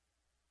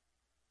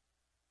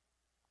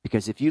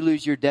 Because if you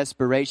lose your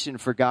desperation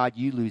for God,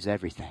 you lose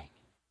everything.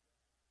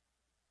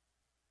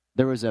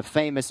 There was a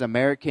famous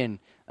American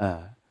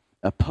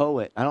a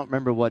poet. I don't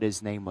remember what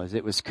his name was.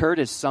 It was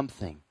Curtis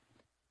something.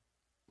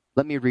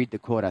 Let me read the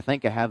quote. I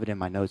think I have it in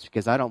my notes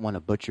because I don't want to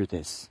butcher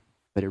this.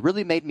 But it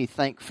really made me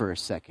think for a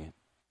second.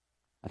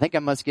 I think I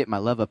must get my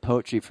love of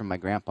poetry from my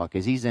grandpa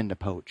because he's into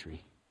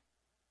poetry.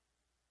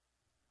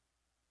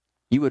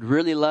 You would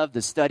really love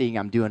the studying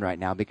I'm doing right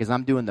now because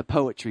I'm doing the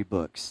poetry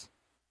books,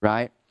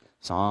 right?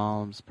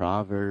 Psalms,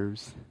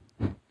 Proverbs.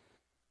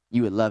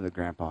 You would love it,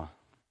 Grandpa.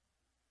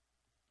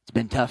 It's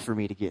been tough for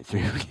me to get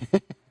through.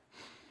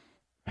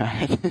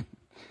 Right?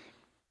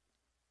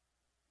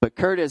 But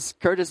Curtis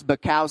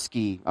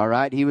Bukowski, all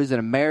right, he was an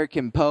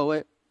American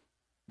poet.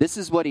 This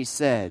is what he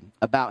said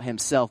about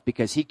himself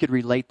because he could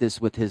relate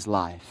this with his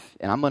life.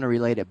 And I'm going to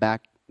relate it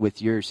back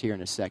with yours here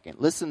in a second.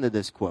 Listen to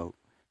this quote.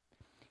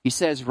 He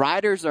says,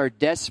 writers are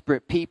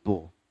desperate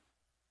people.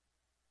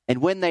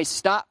 And when they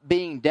stop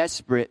being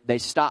desperate, they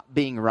stop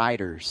being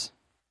writers.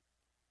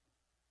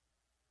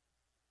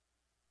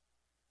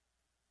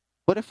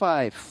 What if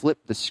I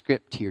flipped the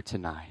script here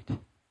tonight?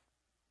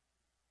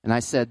 And I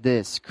said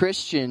this,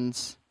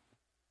 Christians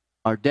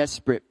are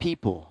desperate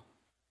people.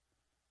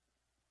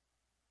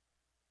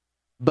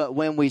 But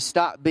when we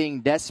stop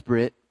being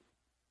desperate,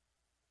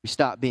 we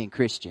stop being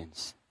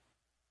Christians.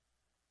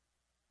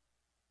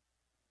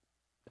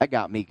 That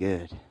got me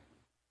good.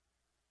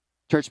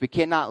 Church, we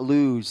cannot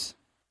lose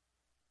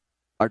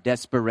our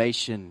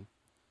desperation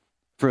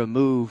for a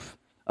move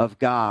of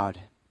God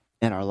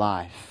in our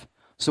life.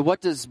 So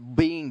what does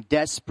being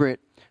desperate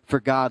for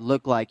God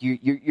look like?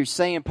 You're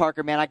saying,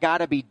 Parker, man, I got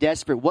to be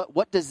desperate.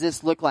 What does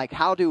this look like?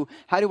 How do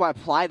I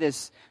apply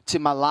this to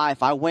my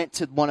life? I went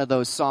to one of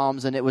those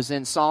Psalms, and it was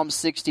in Psalm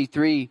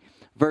 63,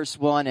 verse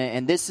 1.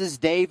 And this is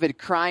David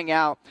crying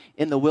out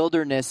in the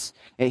wilderness.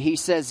 And he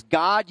says,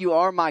 God, you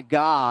are my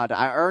God.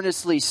 I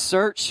earnestly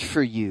search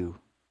for you.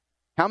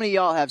 How many of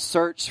y'all have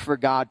searched for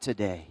God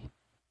today?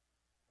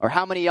 Or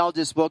how many of y'all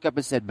just woke up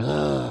and said,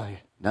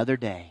 another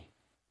day.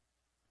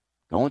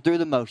 Going through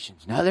the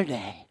motions, another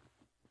day.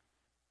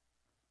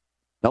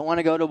 Don't want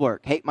to go to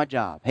work. Hate my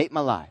job. Hate my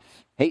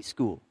life. Hate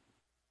school.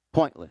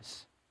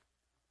 Pointless.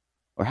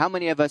 Or how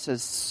many of us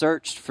have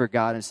searched for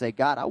God and say,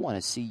 God, I want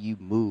to see you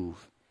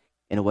move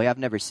in a way I've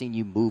never seen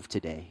you move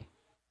today.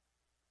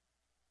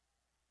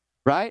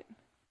 Right?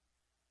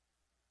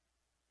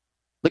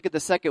 Look at the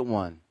second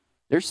one.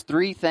 There's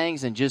 3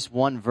 things in just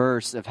one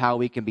verse of how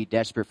we can be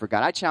desperate for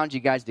God. I challenge you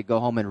guys to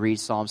go home and read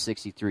Psalm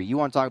 63. You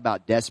want to talk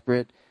about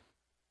desperate?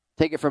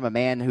 Take it from a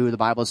man who the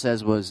Bible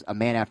says was a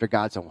man after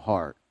God's own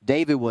heart.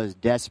 David was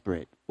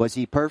desperate. Was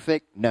he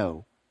perfect?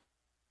 No.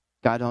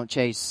 God don't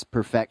chase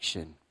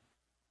perfection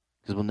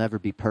because we'll never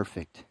be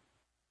perfect.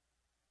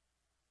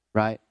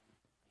 Right?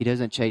 He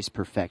doesn't chase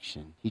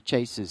perfection. He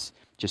chases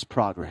just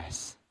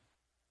progress.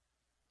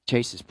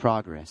 Chases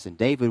progress. And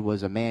David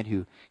was a man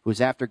who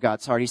was after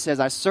God's heart. He says,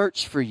 I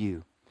search for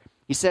you.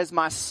 He says,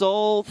 my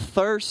soul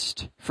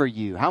thirsts for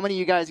you. How many of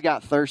you guys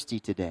got thirsty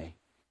today?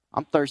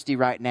 I'm thirsty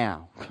right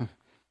now.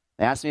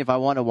 They asked me if I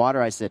wanted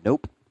water. I said,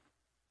 nope.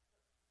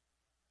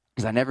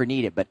 Because I never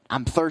need it, but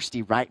I'm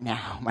thirsty right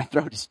now. My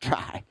throat is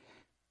dry.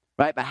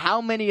 Right? But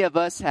how many of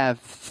us have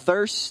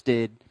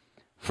thirsted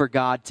for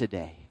God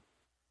today?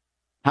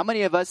 How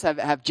many of us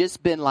have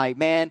just been like,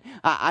 man,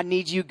 I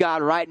need you,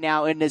 God, right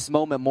now in this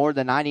moment more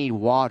than I need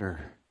water?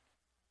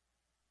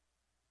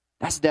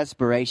 That's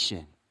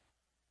desperation.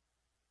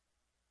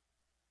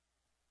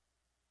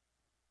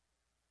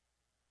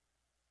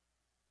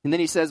 And then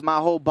he says, my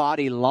whole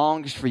body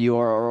longs for you,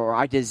 or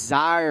I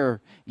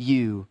desire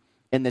you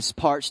in this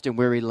parched and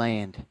weary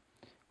land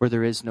where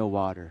there is no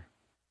water.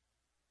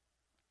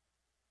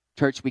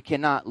 Church, we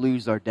cannot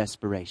lose our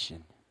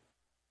desperation.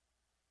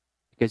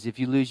 Because if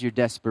you lose your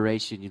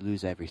desperation, you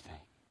lose everything.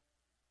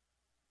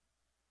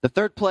 The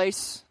third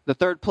place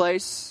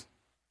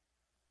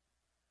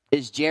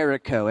is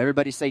Jericho.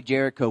 Everybody say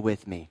Jericho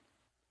with me.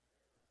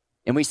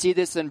 And we see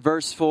this in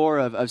verse 4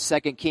 of 2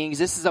 Kings.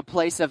 This is a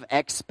place of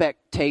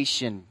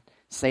expectation.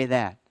 Say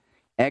that.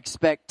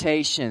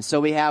 Expectation.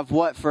 So we have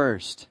what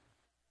first?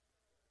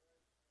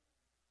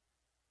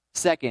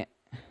 Second.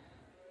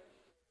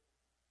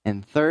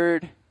 And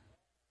third,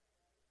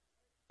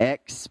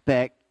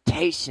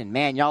 expectation.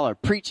 Man, y'all are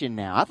preaching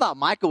now. I thought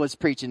Michael was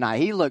preaching tonight.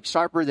 He looked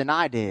sharper than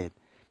I did.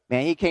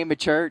 Man, he came to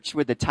church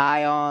with the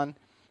tie on.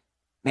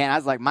 Man, I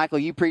was like, Michael,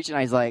 you preaching?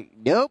 He's like,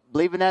 nope,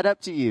 leaving that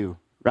up to you.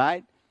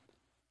 Right?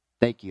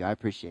 Thank you. I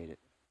appreciate it.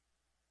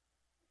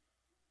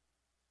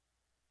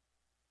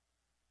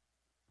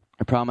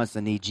 I promise I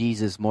need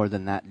Jesus more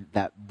than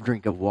that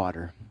drink of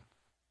water.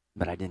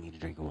 But I didn't need a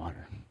drink of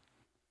water.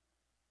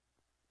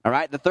 All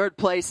right, the third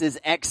place is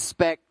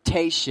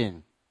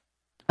expectation.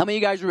 How many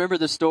of you guys remember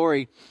the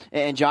story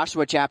in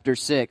Joshua chapter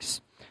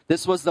 6?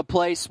 This was the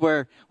place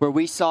where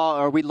we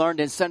saw, or we learned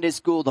in Sunday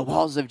school, the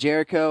walls of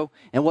Jericho.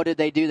 And what did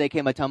they do? They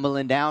came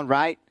a-tumbling down,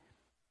 right?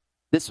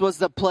 This was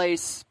the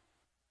place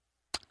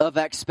of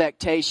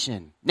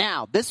expectation.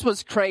 Now, this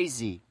was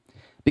crazy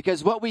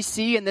because what we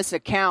see in this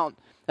account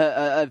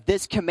of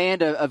this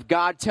command of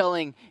God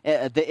telling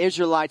the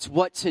Israelites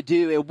what to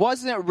do, it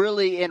wasn't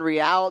really in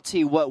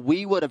reality what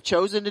we would have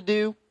chosen to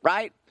do,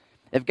 right?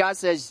 If God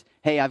says,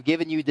 hey, I've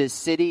given you this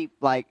city,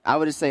 like I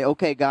would just say,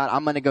 okay, God,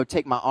 I'm going to go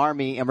take my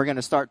army and we're going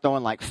to start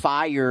throwing like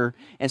fire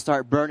and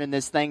start burning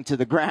this thing to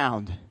the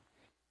ground,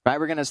 right?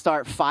 We're going to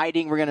start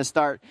fighting. We're going to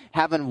start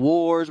having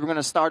wars. We're going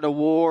to start a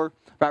war,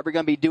 right? We're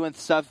going to be doing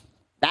stuff.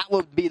 That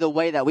would be the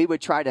way that we would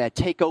try to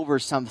take over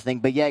something.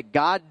 But yet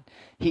God,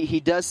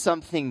 he does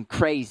something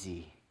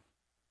crazy.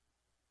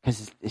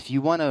 Because if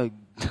you want to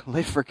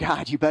live for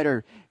God, you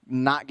better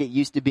not get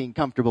used to being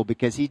comfortable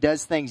because he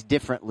does things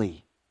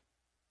differently.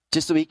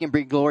 Just so he can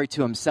bring glory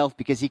to himself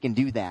because he can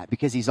do that,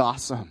 because he's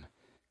awesome.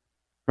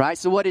 Right?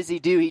 So what does he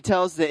do? He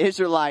tells the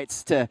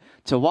Israelites to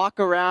walk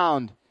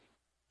around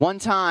one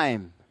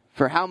time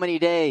for how many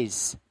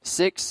days?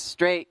 6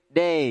 straight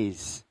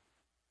days.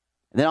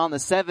 And then on the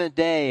 7th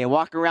day,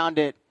 walk around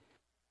it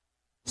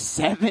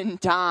 7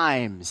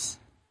 times.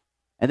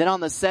 And then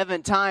on the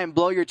 7th time,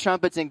 blow your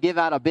trumpets and give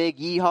out a big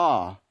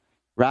yee-haw.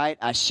 Right?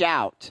 A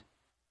shout.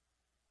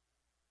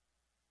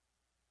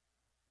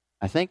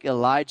 I think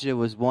Elijah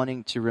was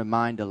wanting to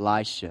remind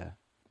Elisha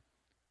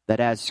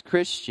that as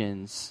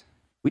Christians,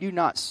 we do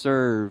not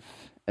serve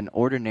an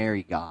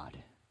ordinary God.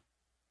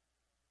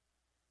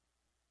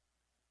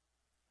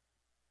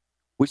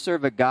 We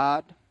serve a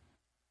God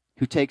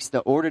who takes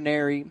the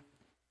ordinary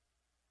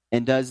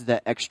and does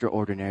the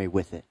extraordinary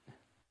with it.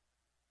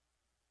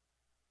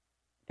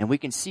 And we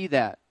can see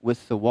that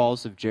with the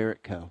walls of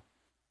Jericho.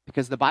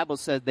 Because the Bible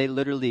said they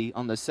literally,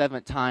 on the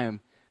 7th time,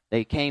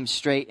 They came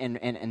straight,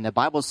 and the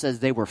Bible says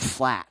they were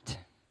flat.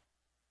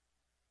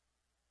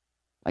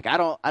 Like, I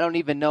don't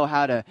even know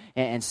how to,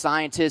 and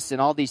scientists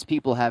and all these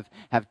people have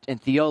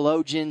and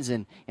theologians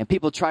and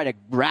people try to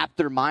wrap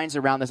their minds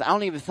around this. I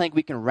don't even think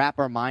we can wrap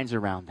our minds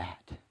around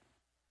that.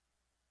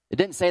 It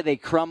didn't say they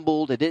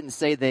crumbled. It didn't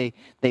say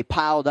they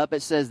piled up.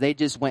 It says they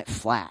just went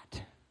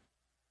flat.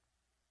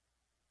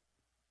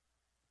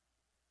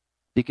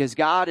 Because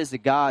God is a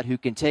God who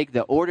can take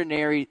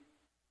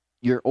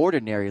your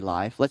ordinary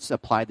life. Let's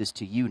apply this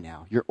to you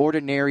now. Your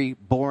ordinary,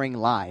 boring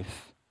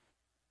life.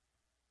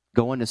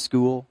 Going to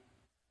school,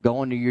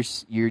 going to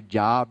your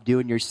job,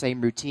 doing your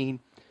same routine.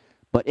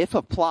 But if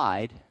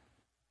applied,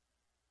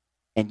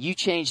 and you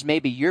change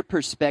maybe your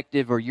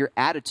perspective or your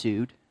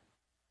attitude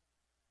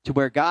to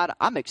where, God,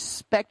 I'm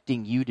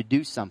expecting you to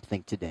do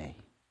something today.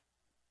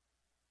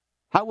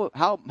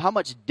 How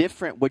much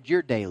different would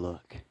your day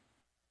look?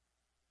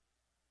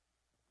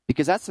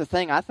 Because that's the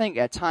thing. I think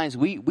at times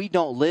we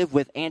don't live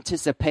with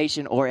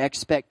anticipation or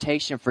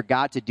expectation for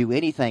God to do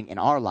anything in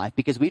our life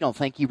because we don't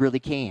think He really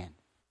can.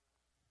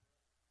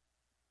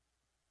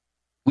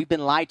 We've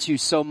been lied to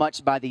so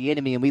much by the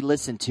enemy and we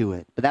listen to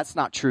it. But that's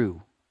not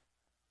true.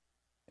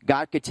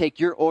 God could take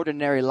your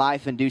ordinary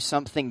life and do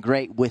something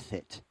great with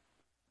it.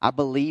 I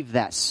believe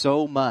that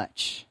so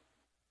much.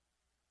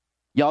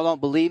 Y'all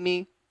don't believe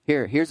me?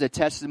 Here's a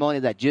testimony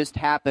that just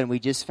happened. We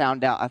just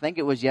found out. I think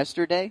it was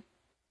yesterday.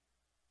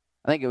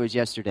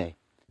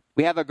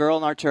 We have a girl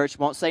in our church,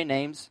 won't say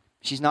names.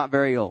 She's not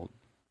very old,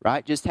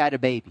 right? Just had a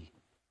baby.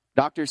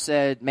 Doctor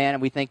said,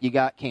 man, we think you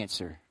got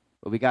cancer,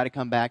 but we got to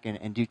come back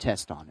and do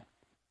tests on it,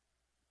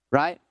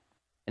 right?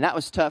 And that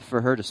was tough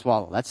for her to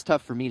swallow. That's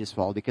tough for me to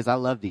swallow because I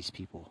love these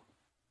people.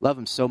 Love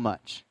them so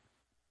much.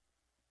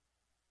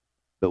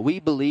 But we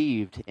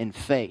believed in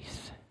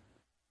faith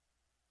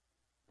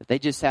that they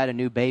just had a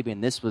new baby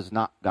and this was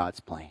not God's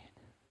plan.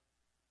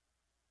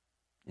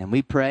 And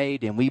we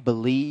prayed and we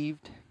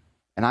believed.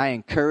 And I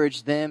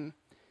encouraged them.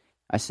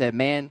 I said,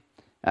 man,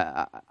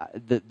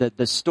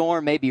 the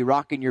storm may be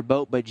rocking your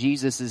boat, but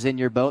Jesus is in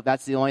your boat.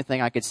 That's the only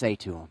thing I could say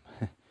to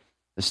them.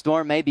 The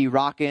storm may be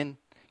rocking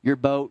your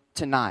boat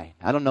tonight.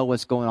 I don't know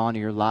what's going on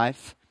in your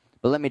life.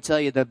 But let me tell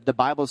you, the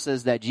Bible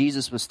says that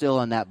Jesus was still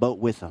in that boat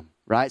with them.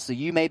 Right? So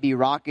you may be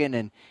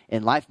rocking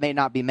and life may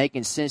not be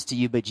making sense to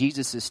you, but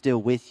Jesus is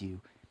still with you.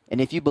 And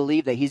if you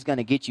believe that He's going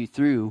to get you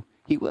through,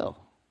 He will.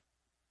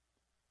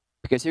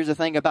 Because here's the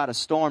thing about a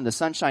storm, the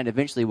sunshine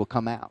eventually will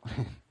come out.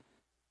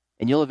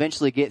 And you'll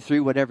eventually get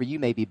through whatever you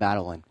may be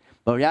battling.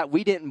 But yeah,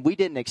 we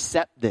didn't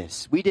accept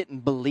this. We didn't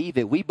believe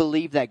it. We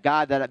believe that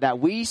that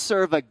we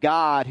serve a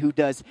God who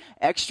does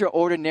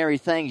extraordinary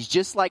things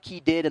just like He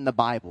did in the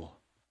Bible.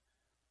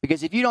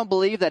 Because if you don't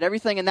believe that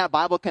everything in that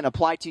Bible can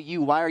apply to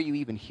you, why are you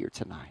even here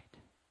tonight?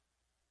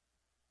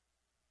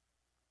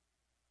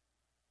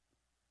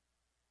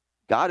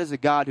 God is a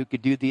God who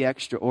could do the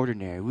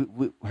extraordinary.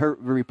 Her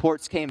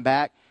reports came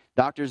back.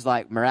 Doctors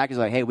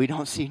miraculously hey, we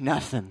don't see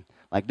nothing.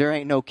 Like there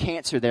ain't no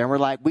cancer there. And we're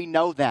like, we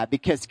know that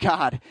because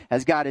God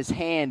has got His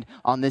hand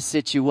on this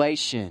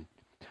situation.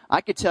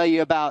 I could tell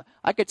you about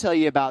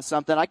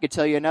something. I could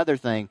tell you another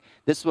thing.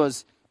 This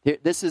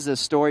is a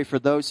story for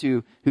those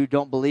who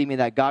don't believe me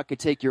that God could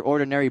take your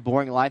ordinary,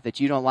 boring life that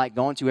you don't like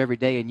going to every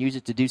day and use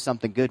it to do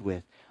something good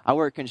with. I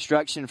worked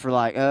construction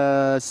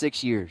for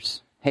 6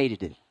 years.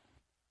 Hated it.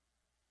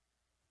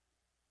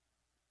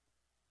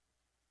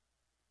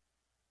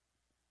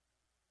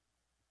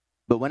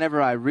 But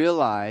whenever I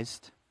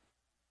realized,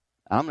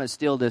 I'm going to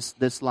steal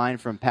this line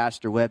from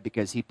Pastor Webb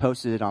because he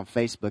posted it on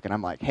Facebook, and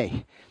I'm like,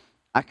 hey,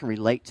 I can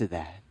relate to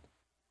that.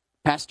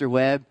 Pastor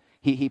Webb,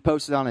 he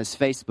posted on his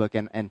Facebook,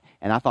 and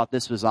I thought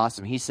this was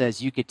awesome. He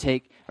says you could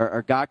take,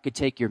 or God could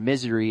take your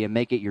misery and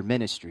make it your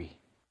ministry.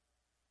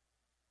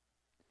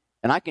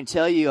 And I can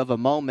tell you of a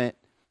moment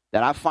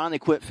that I finally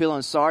quit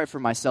feeling sorry for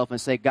myself and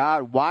say,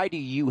 God, why do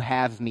you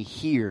have me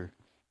here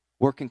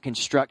working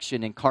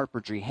construction and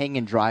carpentry,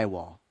 hanging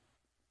drywall?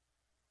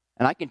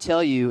 And I can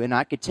tell you, and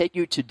I could take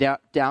you to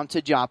down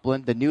to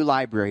Joplin, the new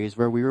library is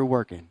where we were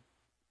working.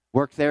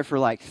 Worked there for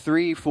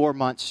 3-4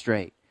 months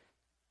straight.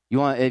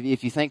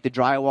 If you think the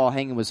drywall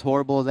hanging was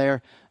horrible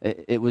there,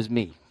 it was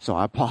me. So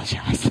I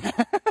apologize.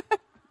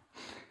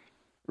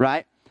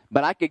 Right?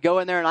 But I could go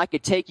in there and I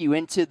could take you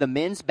into the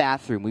men's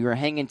bathroom. We were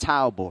hanging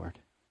tile board.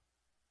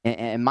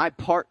 And my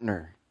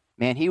partner,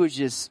 man,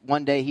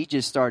 one day he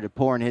just started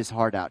pouring his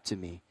heart out to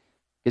me.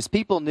 Because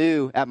people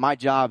knew at my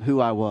job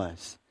who I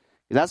was.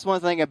 That's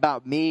one thing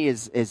about me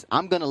is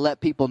I'm going to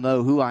let people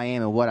know who I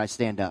am and what I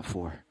stand up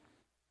for.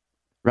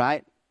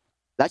 Right?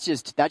 That's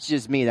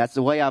just me. That's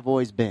the way I've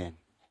always been.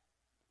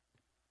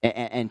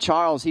 And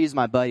Charles, he's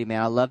my buddy,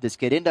 man. I love this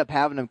kid. Ended up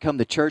having him come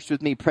to church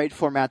with me, prayed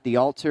for him at the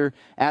altar.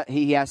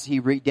 He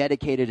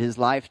rededicated his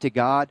life to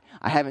God.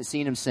 I haven't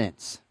seen him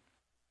since.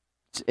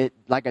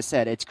 Like I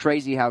said, it's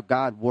crazy how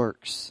God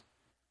works.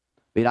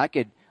 But I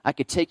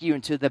could take you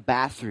into the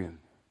bathroom.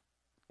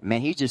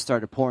 Man, he just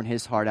started pouring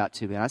his heart out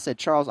to me. And I said,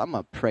 Charles, I'm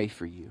going to pray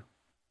for you.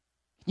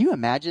 Can you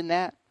imagine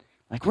that?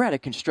 We're at a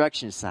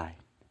construction site.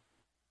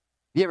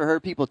 You ever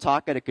heard people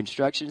talk at a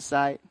construction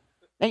site?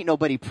 Ain't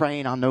nobody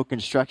praying on no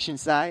construction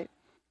site.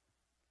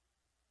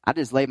 I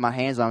just laid my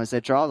hands on him and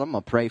said, Charles, I'm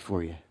going to pray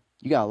for you.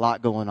 You got a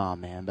lot going on,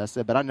 man. But I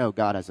said, but I know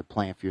God has a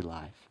plan for your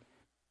life.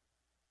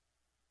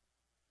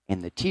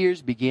 And the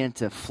tears began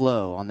to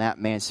flow on that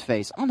man's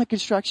face on the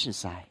construction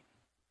site.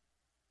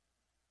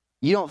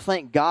 You don't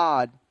think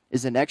God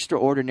is an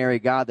extraordinary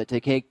God that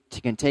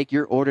can take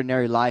your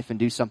ordinary life and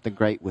do something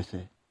great with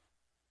it.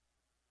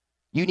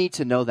 You need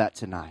to know that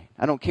tonight.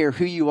 I don't care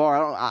who you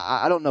are.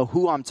 I don't know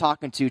who I'm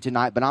talking to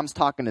tonight, but I'm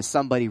talking to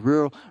somebody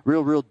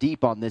real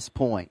deep on this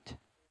point.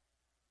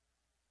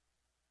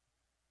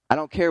 I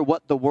don't care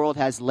what the world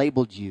has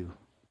labeled you.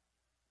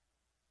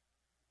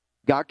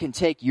 God can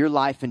take your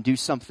life and do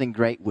something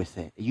great with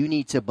it. You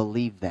need to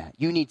believe that.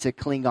 You need to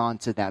cling on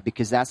to that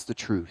because that's the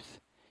truth.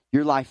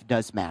 Your life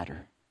does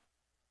matter.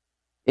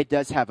 It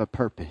does have a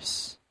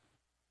purpose.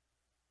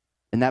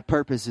 And that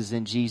purpose is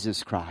in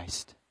Jesus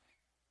Christ.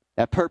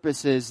 That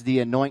purpose is the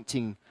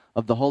anointing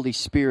of the Holy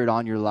Spirit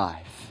on your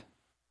life.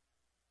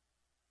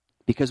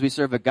 Because we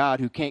serve a God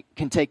who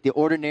can take the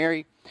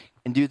ordinary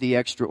and do the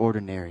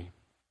extraordinary.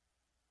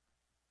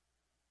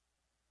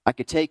 I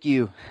could take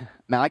you,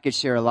 man, I could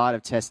share a lot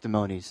of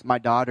testimonies. My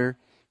daughter,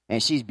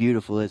 and she's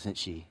beautiful, isn't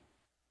she?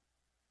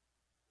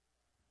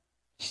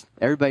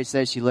 Everybody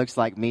says she looks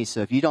like me, so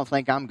if you don't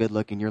think I'm good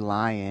looking, you're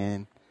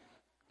lying.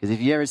 Because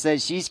if you ever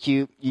said she's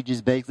cute, you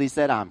just basically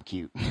said I'm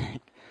cute.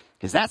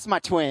 Because that's my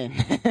twin.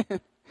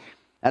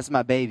 That's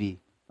my baby.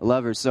 I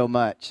love her so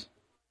much.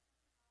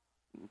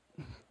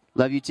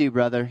 Love you too,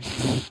 brother.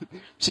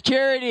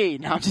 Security!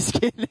 No, I'm just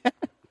kidding.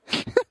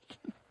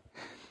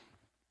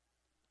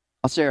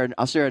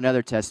 I'll share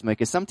another testimony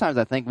because sometimes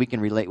I think we can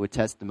relate with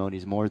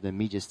testimonies more than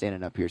me just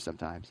standing up here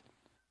sometimes.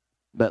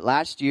 But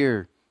last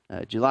year,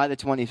 July the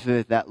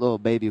 25th, that little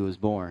baby was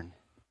born.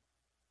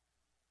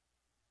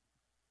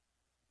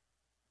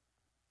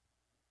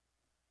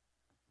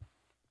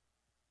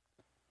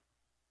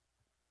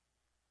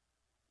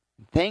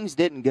 Things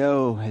didn't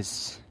go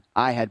as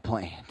I had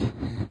planned.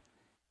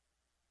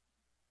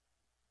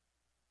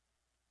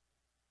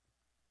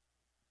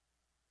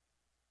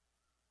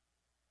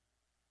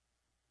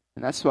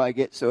 And that's why I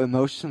get so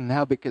emotional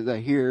now because I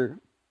hear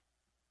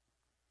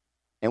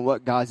and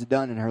what God's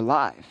done in her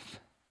life.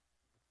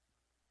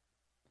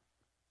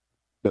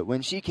 But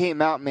when she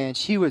came out, man,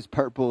 she was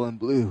purple and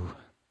blue.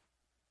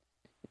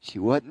 She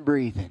wasn't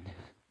breathing.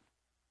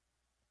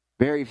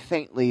 Very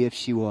faintly if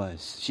she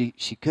was.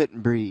 She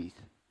couldn't breathe.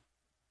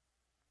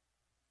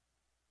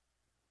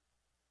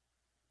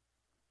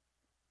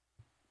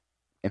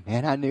 And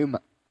man, I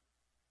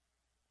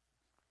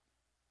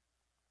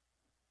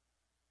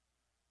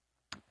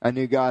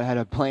knew God had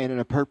a plan and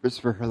a purpose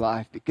for her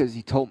life because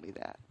He told me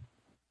that.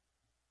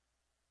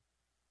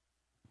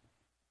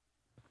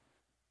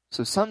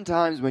 So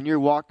sometimes when you're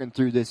walking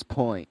through this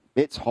point,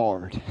 it's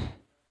hard.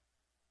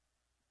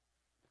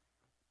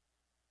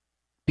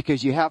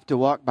 Because you have to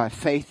walk by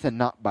faith and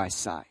not by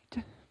sight.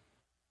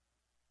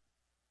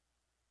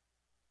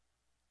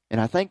 And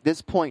I think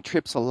this point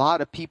trips a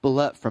lot of people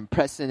up from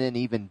pressing in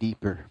even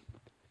deeper.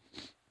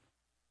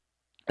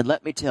 And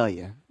let me tell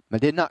you, I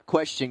did not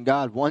question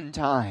God one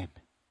time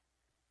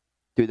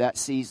through that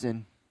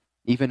season,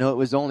 even though it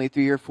was only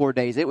 3 or 4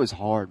 days. It was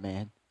hard,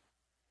 man.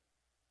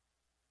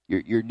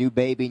 Your new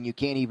baby and you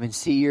can't even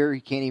see her. You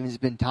can't even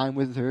spend time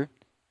with her.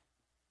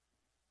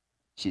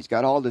 She's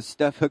got all this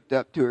stuff hooked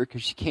up to her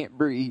because she can't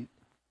breathe.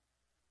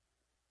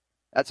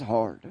 That's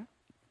hard.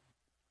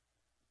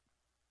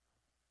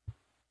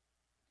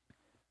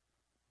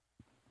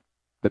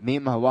 But me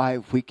and my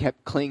wife, we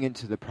kept clinging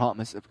to the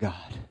promise of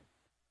God.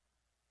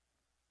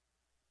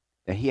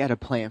 That He had a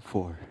plan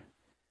for her.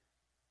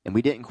 And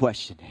we didn't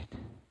question it.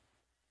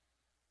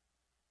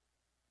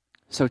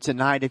 So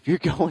tonight, if you're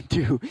going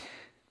through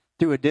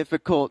a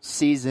difficult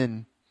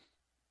season,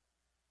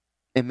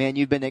 and man,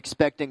 you've been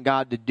expecting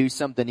God to do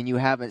something and you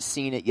haven't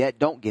seen it yet,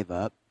 don't give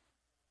up.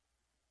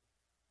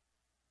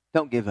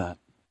 Don't give up.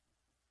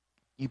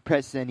 You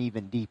press in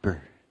even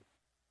deeper.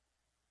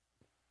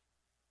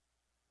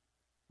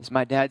 As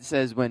my dad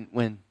says,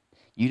 when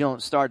you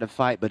don't start a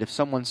fight, but if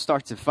someone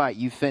starts a fight,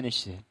 you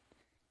finish it.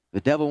 The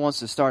devil wants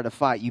to start a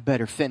fight, you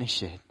better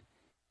finish it.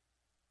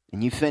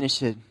 And you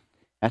finish it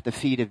at the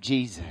feet of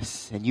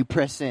Jesus. And you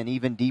press in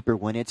even deeper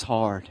when it's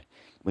hard.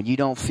 When you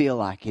don't feel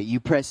like it, you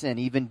press in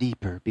even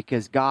deeper.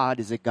 Because God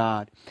is a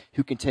God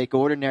who can take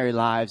ordinary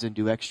lives and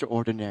do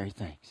extraordinary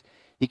things.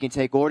 He can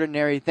take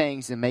ordinary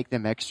things and make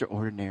them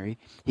extraordinary.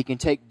 He can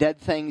take dead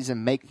things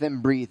and make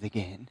them breathe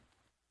again.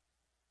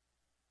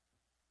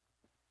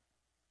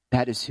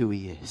 That is who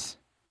He is.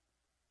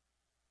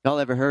 Y'all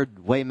ever heard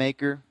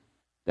Waymaker?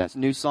 That's a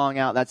new song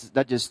out.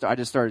 I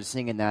just started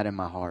singing that in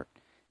my heart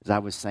as I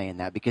was saying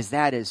that, because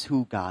that is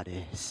who God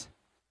is.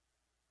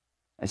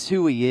 That's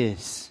who He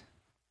is.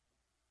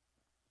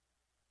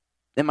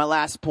 Then my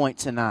last point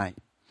tonight.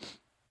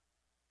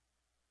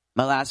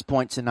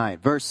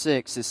 Verse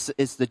 6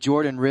 is the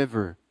Jordan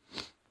River.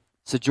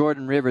 It's the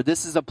Jordan River.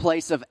 This is a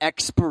place of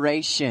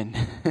expiration.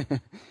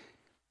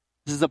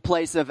 This is a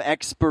place of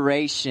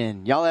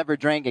expiration. Y'all ever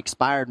drank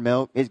expired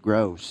milk? It's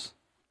gross.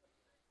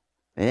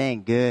 It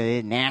ain't good.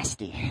 It's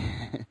nasty.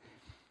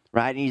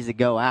 Right? It needs to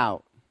go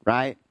out.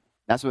 Right?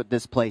 That's what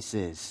this place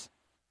is.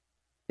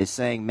 It's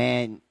saying,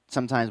 man,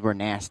 sometimes we're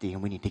nasty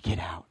and we need to get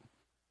out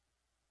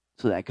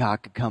so that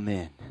God could come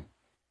in.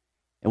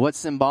 And what's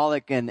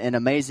symbolic and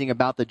amazing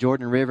about the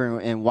Jordan River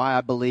and why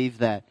I believe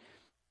that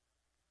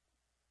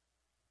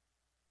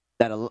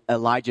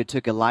Elijah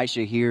took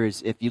Elisha here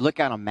is, if you look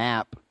on a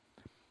map,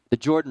 the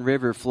Jordan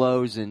River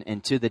flows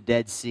into the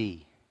Dead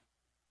Sea.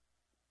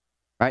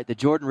 Right? The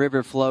Jordan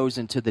River flows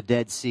into the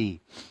Dead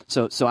Sea.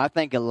 So I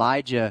think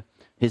Elijah,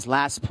 his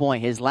last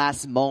point, his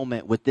last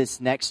moment with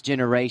this next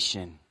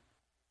generation,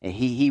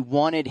 he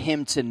wanted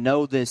him to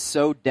know this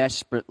so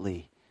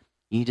desperately.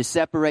 You need to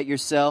separate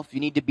yourself. You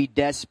need to be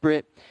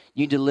desperate.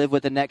 You need to live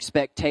with an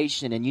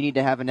expectation, and you need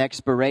to have an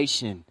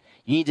expiration.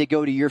 You need to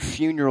go to your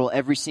funeral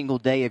every single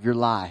day of your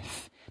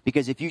life.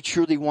 Because if you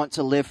truly want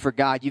to live for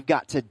God, you've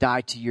got to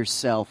die to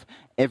yourself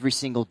every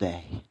single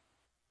day.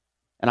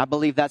 And I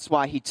believe that's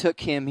why he took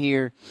him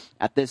here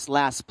at this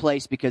last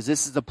place, because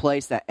this is a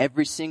place that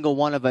every single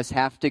one of us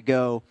have to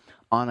go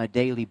on a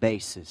daily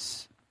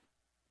basis.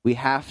 We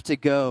have to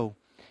go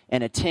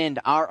and attend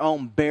our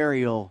own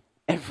burial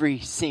every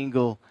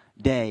single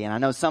day. And I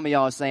know some of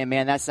y'all are saying,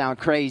 man, that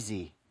sounds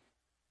crazy.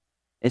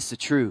 It's the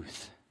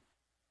truth.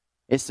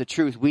 It's the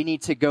truth. We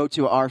need to go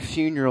to our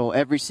funeral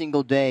every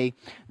single day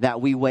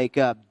that we wake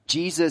up.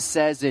 Jesus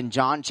says in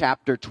John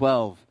chapter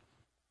 12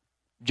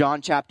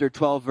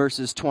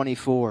 verses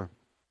 24,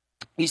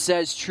 he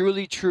says,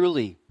 truly,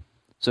 truly.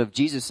 So if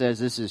Jesus says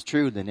this is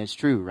true, then it's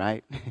true,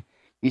 right?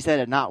 He said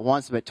it not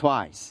once, but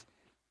twice,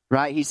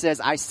 right? He says,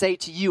 I say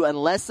to you,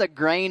 unless a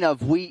grain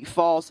of wheat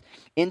falls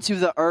into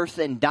the earth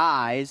and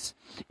dies,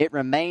 it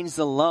remains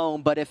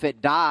alone. But if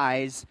it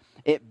dies,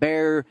 it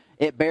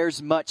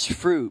bears much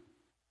fruit.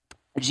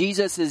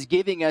 Jesus is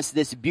giving us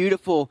this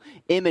beautiful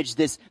image,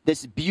 this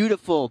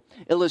beautiful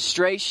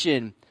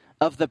illustration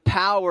of the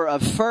power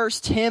of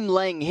first him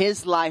laying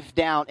his life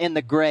down in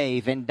the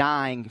grave and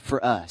dying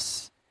for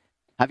us.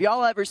 Have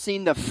y'all ever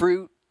seen the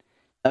fruit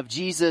of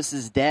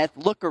Jesus' death?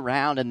 Look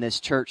around in this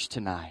church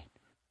tonight.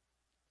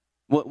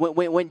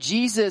 When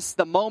Jesus,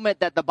 the moment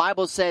that the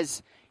Bible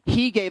says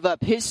he gave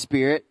up his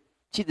spirit,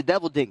 see, the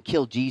devil didn't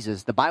kill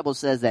Jesus. The Bible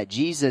says that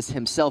Jesus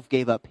himself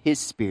gave up his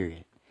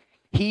spirit.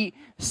 He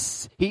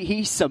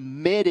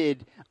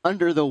submitted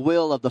under the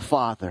will of the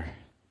Father.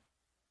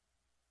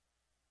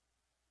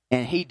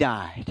 And he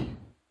died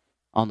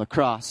on the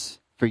cross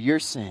for your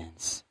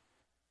sins.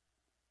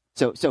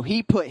 So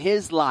he put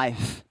his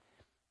life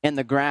in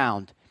the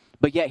ground.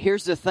 But yet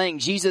here's the thing.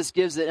 Jesus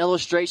gives an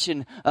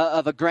illustration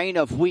of a grain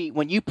of wheat.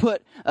 When you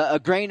put a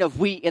grain of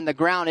wheat in the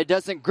ground, it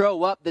doesn't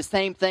grow up the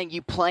same thing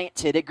you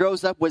planted. It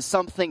grows up with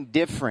something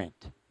different.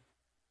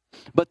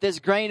 But this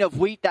grain of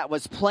wheat that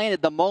was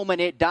planted, the moment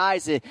it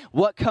dies,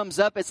 what comes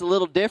up is a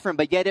little different,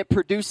 but yet it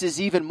produces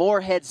even more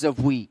heads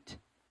of wheat.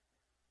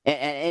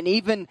 And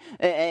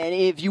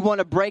if you want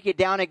to break it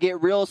down and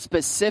get real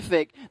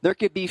specific, there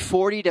could be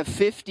 40 to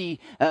 50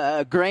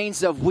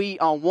 grains of wheat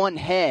on one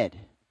head.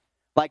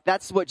 Like,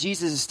 that's what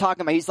Jesus is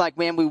talking about. He's like,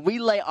 man, when we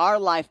lay our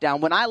life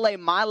down, when I lay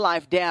my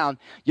life down,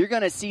 you're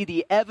going to see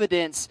the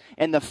evidence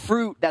and the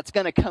fruit that's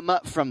going to come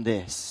up from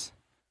this.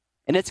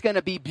 And it's going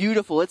to be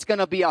beautiful. It's going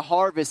to be a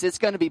harvest. It's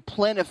going to be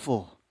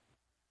plentiful.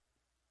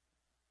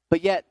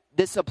 But yet,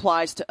 this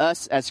applies to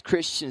us as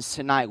Christians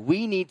tonight.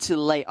 We need to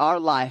lay our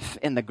life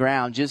in the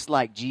ground just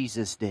like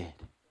Jesus did.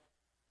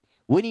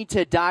 We need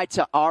to die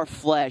to our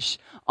flesh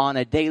on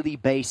a daily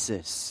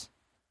basis.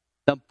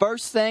 The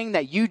first thing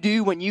that you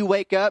do when you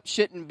wake up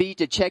shouldn't be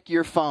to check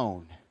your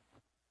phone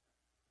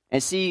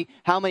and see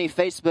how many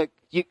Facebook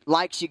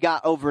likes you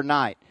got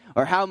overnight,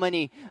 or how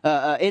many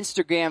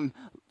Instagram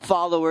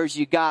followers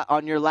you got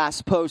on your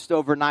last post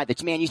overnight.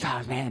 That, man, you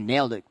thought, man,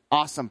 nailed it.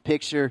 Awesome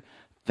picture,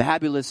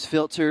 fabulous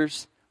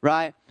filters,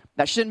 right?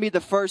 That shouldn't be the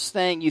first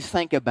thing you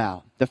think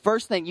about. The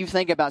first thing you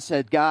think about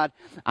said, God,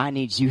 I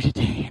need you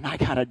today, and I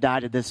got to die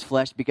to this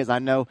flesh because I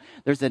know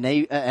there's an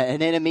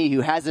enemy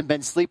who hasn't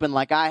been sleeping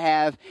like I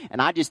have,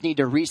 and I just need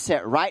to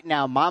reset right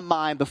now my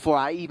mind before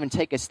I even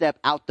take a step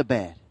out the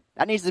bed.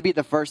 That needs to be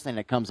the first thing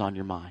that comes on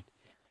your mind.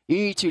 You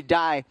need to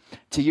die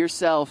to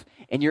yourself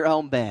in your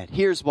own bed.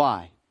 Here's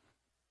why.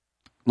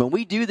 When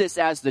we do this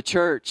as the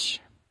church,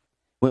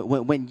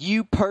 when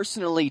you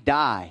personally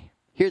die,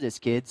 hear this,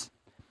 kids.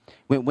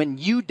 When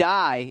you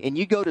die and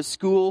you go to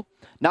school,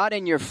 not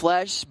in your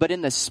flesh, but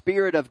in the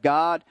Spirit of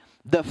God,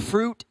 the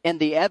fruit and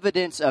the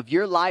evidence of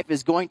your life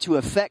is going to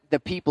affect the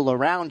people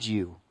around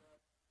you.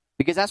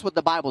 Because that's what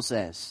the Bible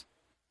says.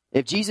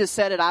 If Jesus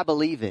said it, I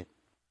believe it.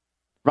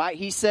 Right?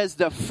 He says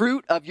the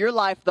fruit of your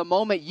life, the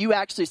moment you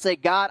actually say,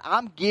 God,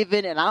 I'm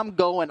giving and I'm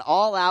going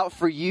all out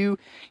for you.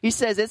 He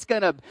says it's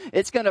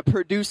gonna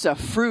produce a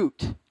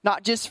fruit,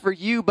 not just for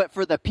you, but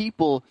for the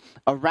people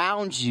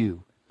around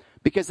you.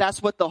 Because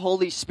that's what the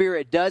Holy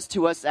Spirit does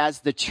to us as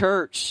the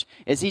church,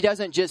 is he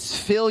doesn't just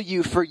fill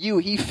you for you.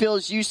 He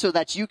fills you so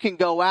that you can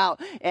go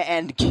out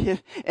and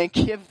give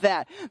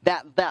that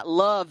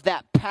love,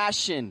 that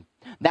passion,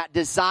 that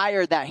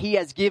desire that he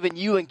has given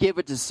you and give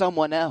it to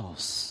someone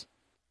else.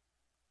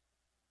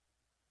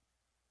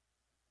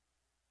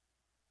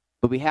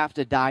 But we have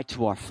to die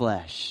to our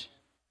flesh.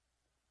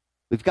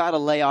 We've got to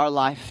lay our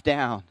life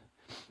down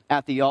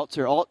at the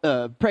altar.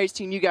 Praise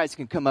team, you guys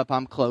can come up.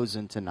 I'm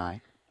closing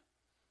tonight.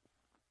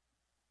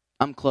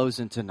 And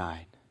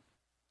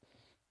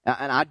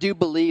I do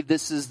believe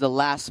this is the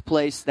last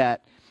place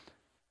that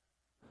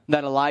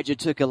Elijah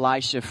took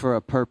Elisha for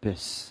a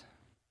purpose.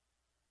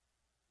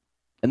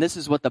 And this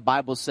is what the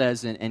Bible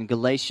says in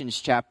Galatians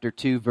chapter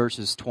 2,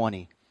 verses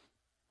 20.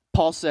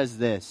 Paul says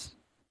this.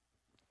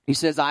 He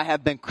says, I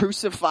have been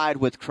crucified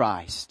with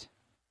Christ.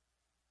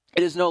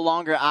 It is no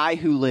longer I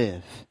who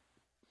live,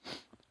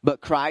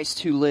 but Christ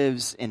who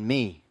lives in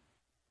me.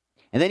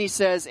 And then he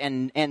says,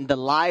 and the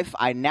life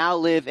I now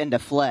live in the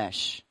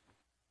flesh.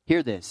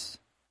 Hear this.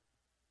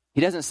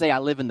 He doesn't say I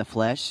live in the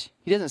flesh.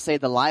 He doesn't say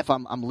the life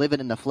I'm living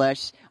in the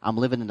flesh, I'm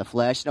living in the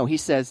flesh. No, he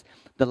says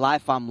the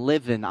life I'm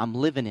living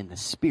in the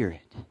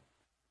Spirit.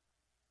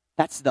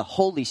 That's the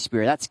Holy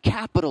Spirit. That's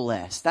capital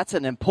S. That's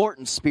an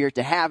important spirit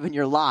to have in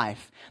your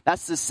life.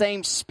 That's the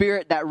same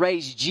Spirit that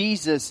raised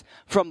Jesus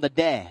from the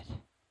dead.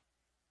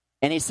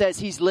 And he says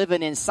he's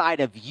living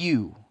inside of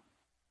you.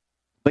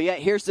 But yet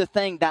here's the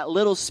thing, that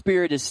little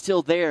spirit is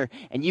still there,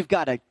 and you've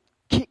got to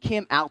kick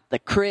him out the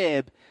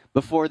crib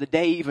before the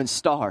day even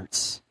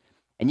starts.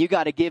 And you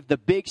got to give the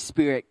big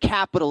Spirit,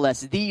 capital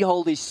S, the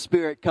Holy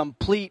Spirit,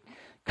 complete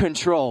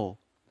control,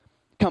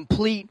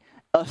 complete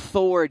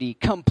authority,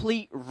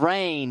 complete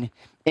reign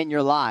in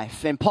your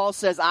life. And Paul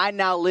says, I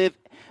now live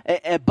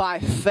by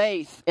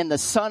faith in the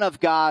Son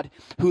of God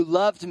who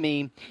loved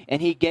me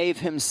and he gave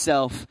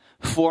himself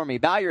for me.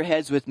 Bow your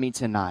heads with me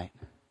tonight.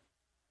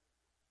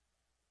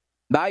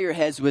 Bow your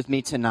heads with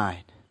me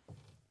tonight.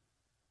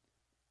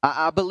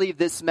 I believe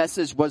this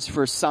message was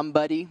for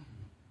somebody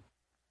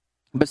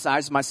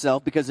besides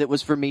myself, because it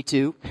was for me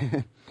too.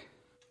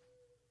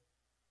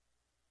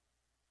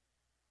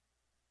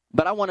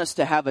 But I want us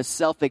to have a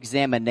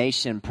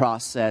self-examination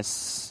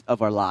process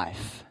of our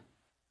life.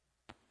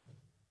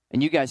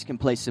 And you guys can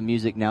play some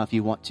music now if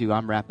you want to.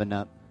 I'm wrapping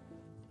up.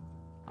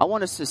 I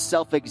want us to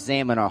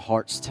self-examine our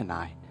hearts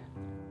tonight.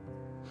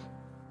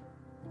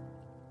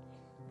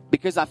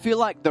 Because I feel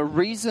like the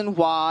reason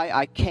why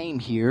I came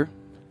here,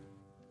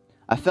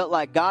 I felt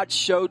like God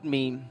showed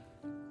me,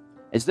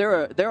 is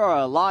there are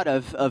a lot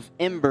of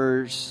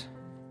embers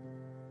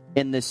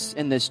in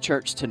this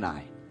church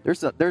tonight.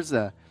 There's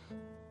a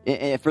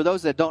for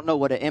those that don't know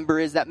what an ember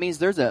is, that means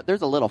there's a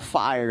little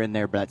fire in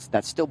there, but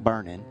that's still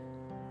burning.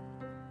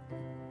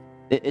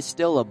 It's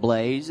still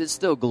ablaze. It's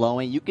still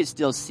glowing. You can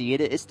still see it.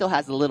 It still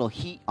has a little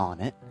heat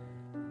on it.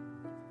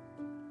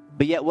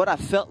 But yet what I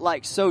felt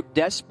like so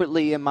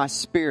desperately in my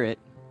spirit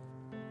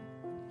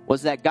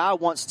was that God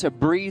wants to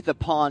breathe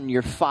upon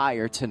your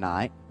fire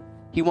tonight.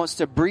 He wants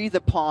to breathe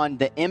upon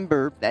the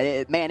ember.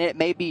 It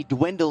may be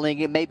dwindling.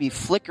 It may be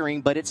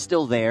flickering, but it's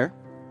still there.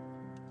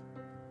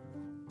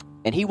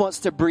 And he wants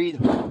to breathe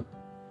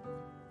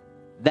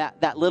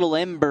that little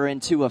ember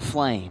into a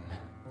flame.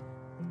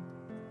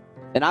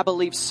 And I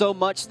believe so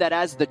much that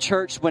as the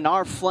church, when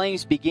our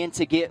flames begin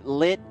to get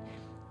lit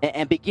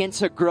and begin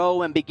to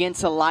grow and begin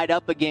to light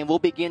up again, we'll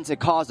begin to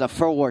cause a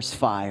forest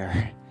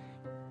fire.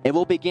 And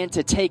we'll begin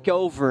to take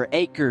over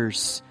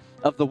acres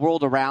of the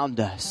world around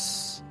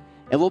us.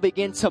 And we'll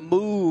begin to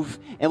move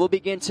and we'll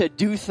begin to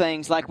do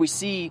things like we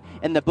see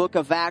in the book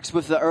of Acts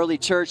with the early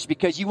church.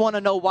 Because you want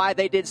to know why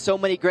they did so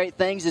many great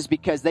things, is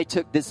because they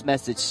took this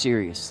message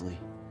seriously.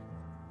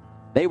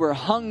 They were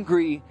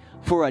hungry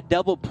for a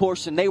double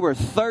portion. They were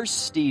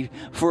thirsty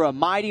for a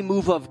mighty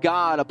move of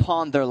God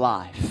upon their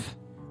life.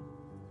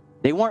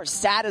 They weren't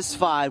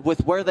satisfied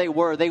with where they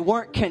were. They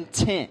weren't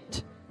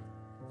content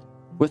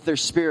with their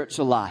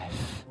spiritual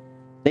life.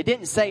 They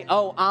didn't say,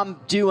 oh, I'm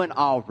doing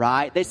all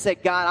right. They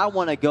said, God, I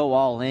want to go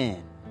all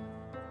in.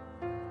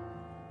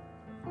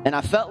 And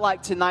I felt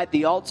like tonight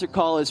the altar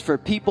call is for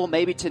people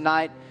maybe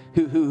tonight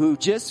who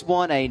just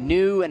want a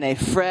new and a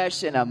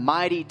fresh and a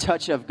mighty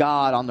touch of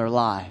God on their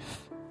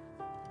life.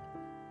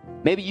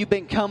 Maybe you've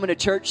been coming to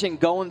church and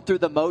going through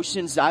the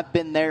motions. I've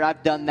been there.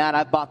 I've done that.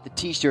 I've bought the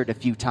t-shirt a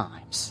few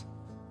times.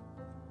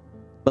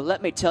 But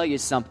let me tell you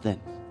something.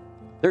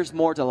 There's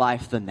more to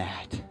life than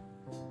that.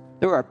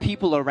 There are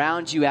people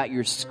around you at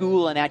your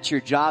school and at your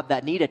job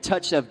that need a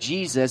touch of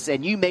Jesus,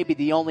 and you may be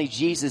the only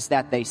Jesus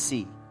that they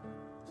see.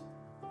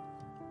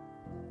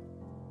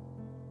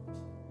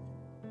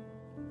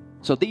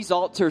 So these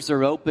altars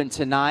are open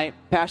tonight.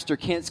 Pastor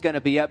Kent's going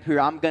to be up here.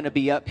 I'm going to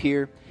be up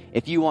here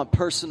if you want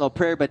personal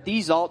prayer. But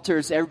these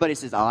altars, everybody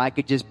says, oh, I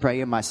could just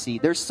pray in my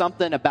seat. There's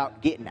something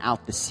about getting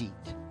out the seat.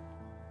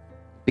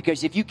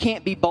 Because if you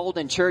can't be bold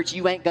in church,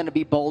 you ain't going to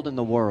be bold in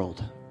the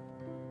world.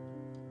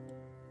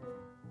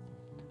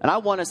 And I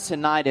want us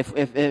tonight,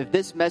 if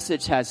this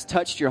message has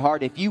touched your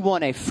heart, if you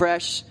want a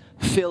fresh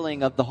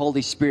filling of the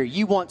Holy Spirit,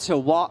 you want to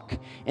walk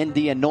in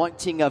the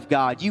anointing of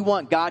God, you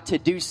want God to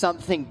do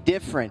something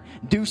different,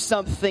 do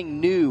something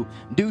new,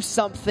 do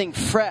something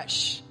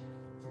fresh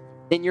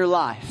in your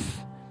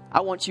life,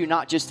 I want you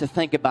not just to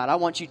think about it. I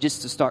want you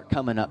just to start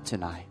coming up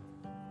tonight.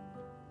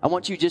 I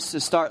want you just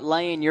to start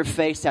laying your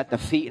face at the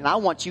feet, and I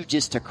want you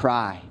just to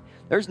cry.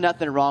 There's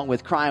nothing wrong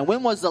with crying.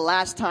 When was the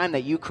last time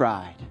that you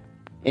cried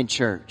in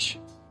church?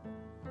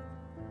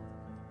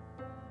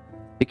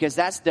 Because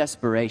that's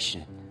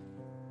desperation.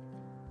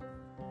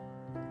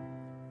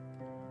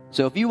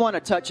 So if you want a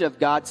touch of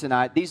God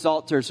tonight, these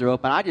altars are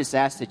open. I just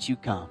ask that you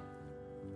come.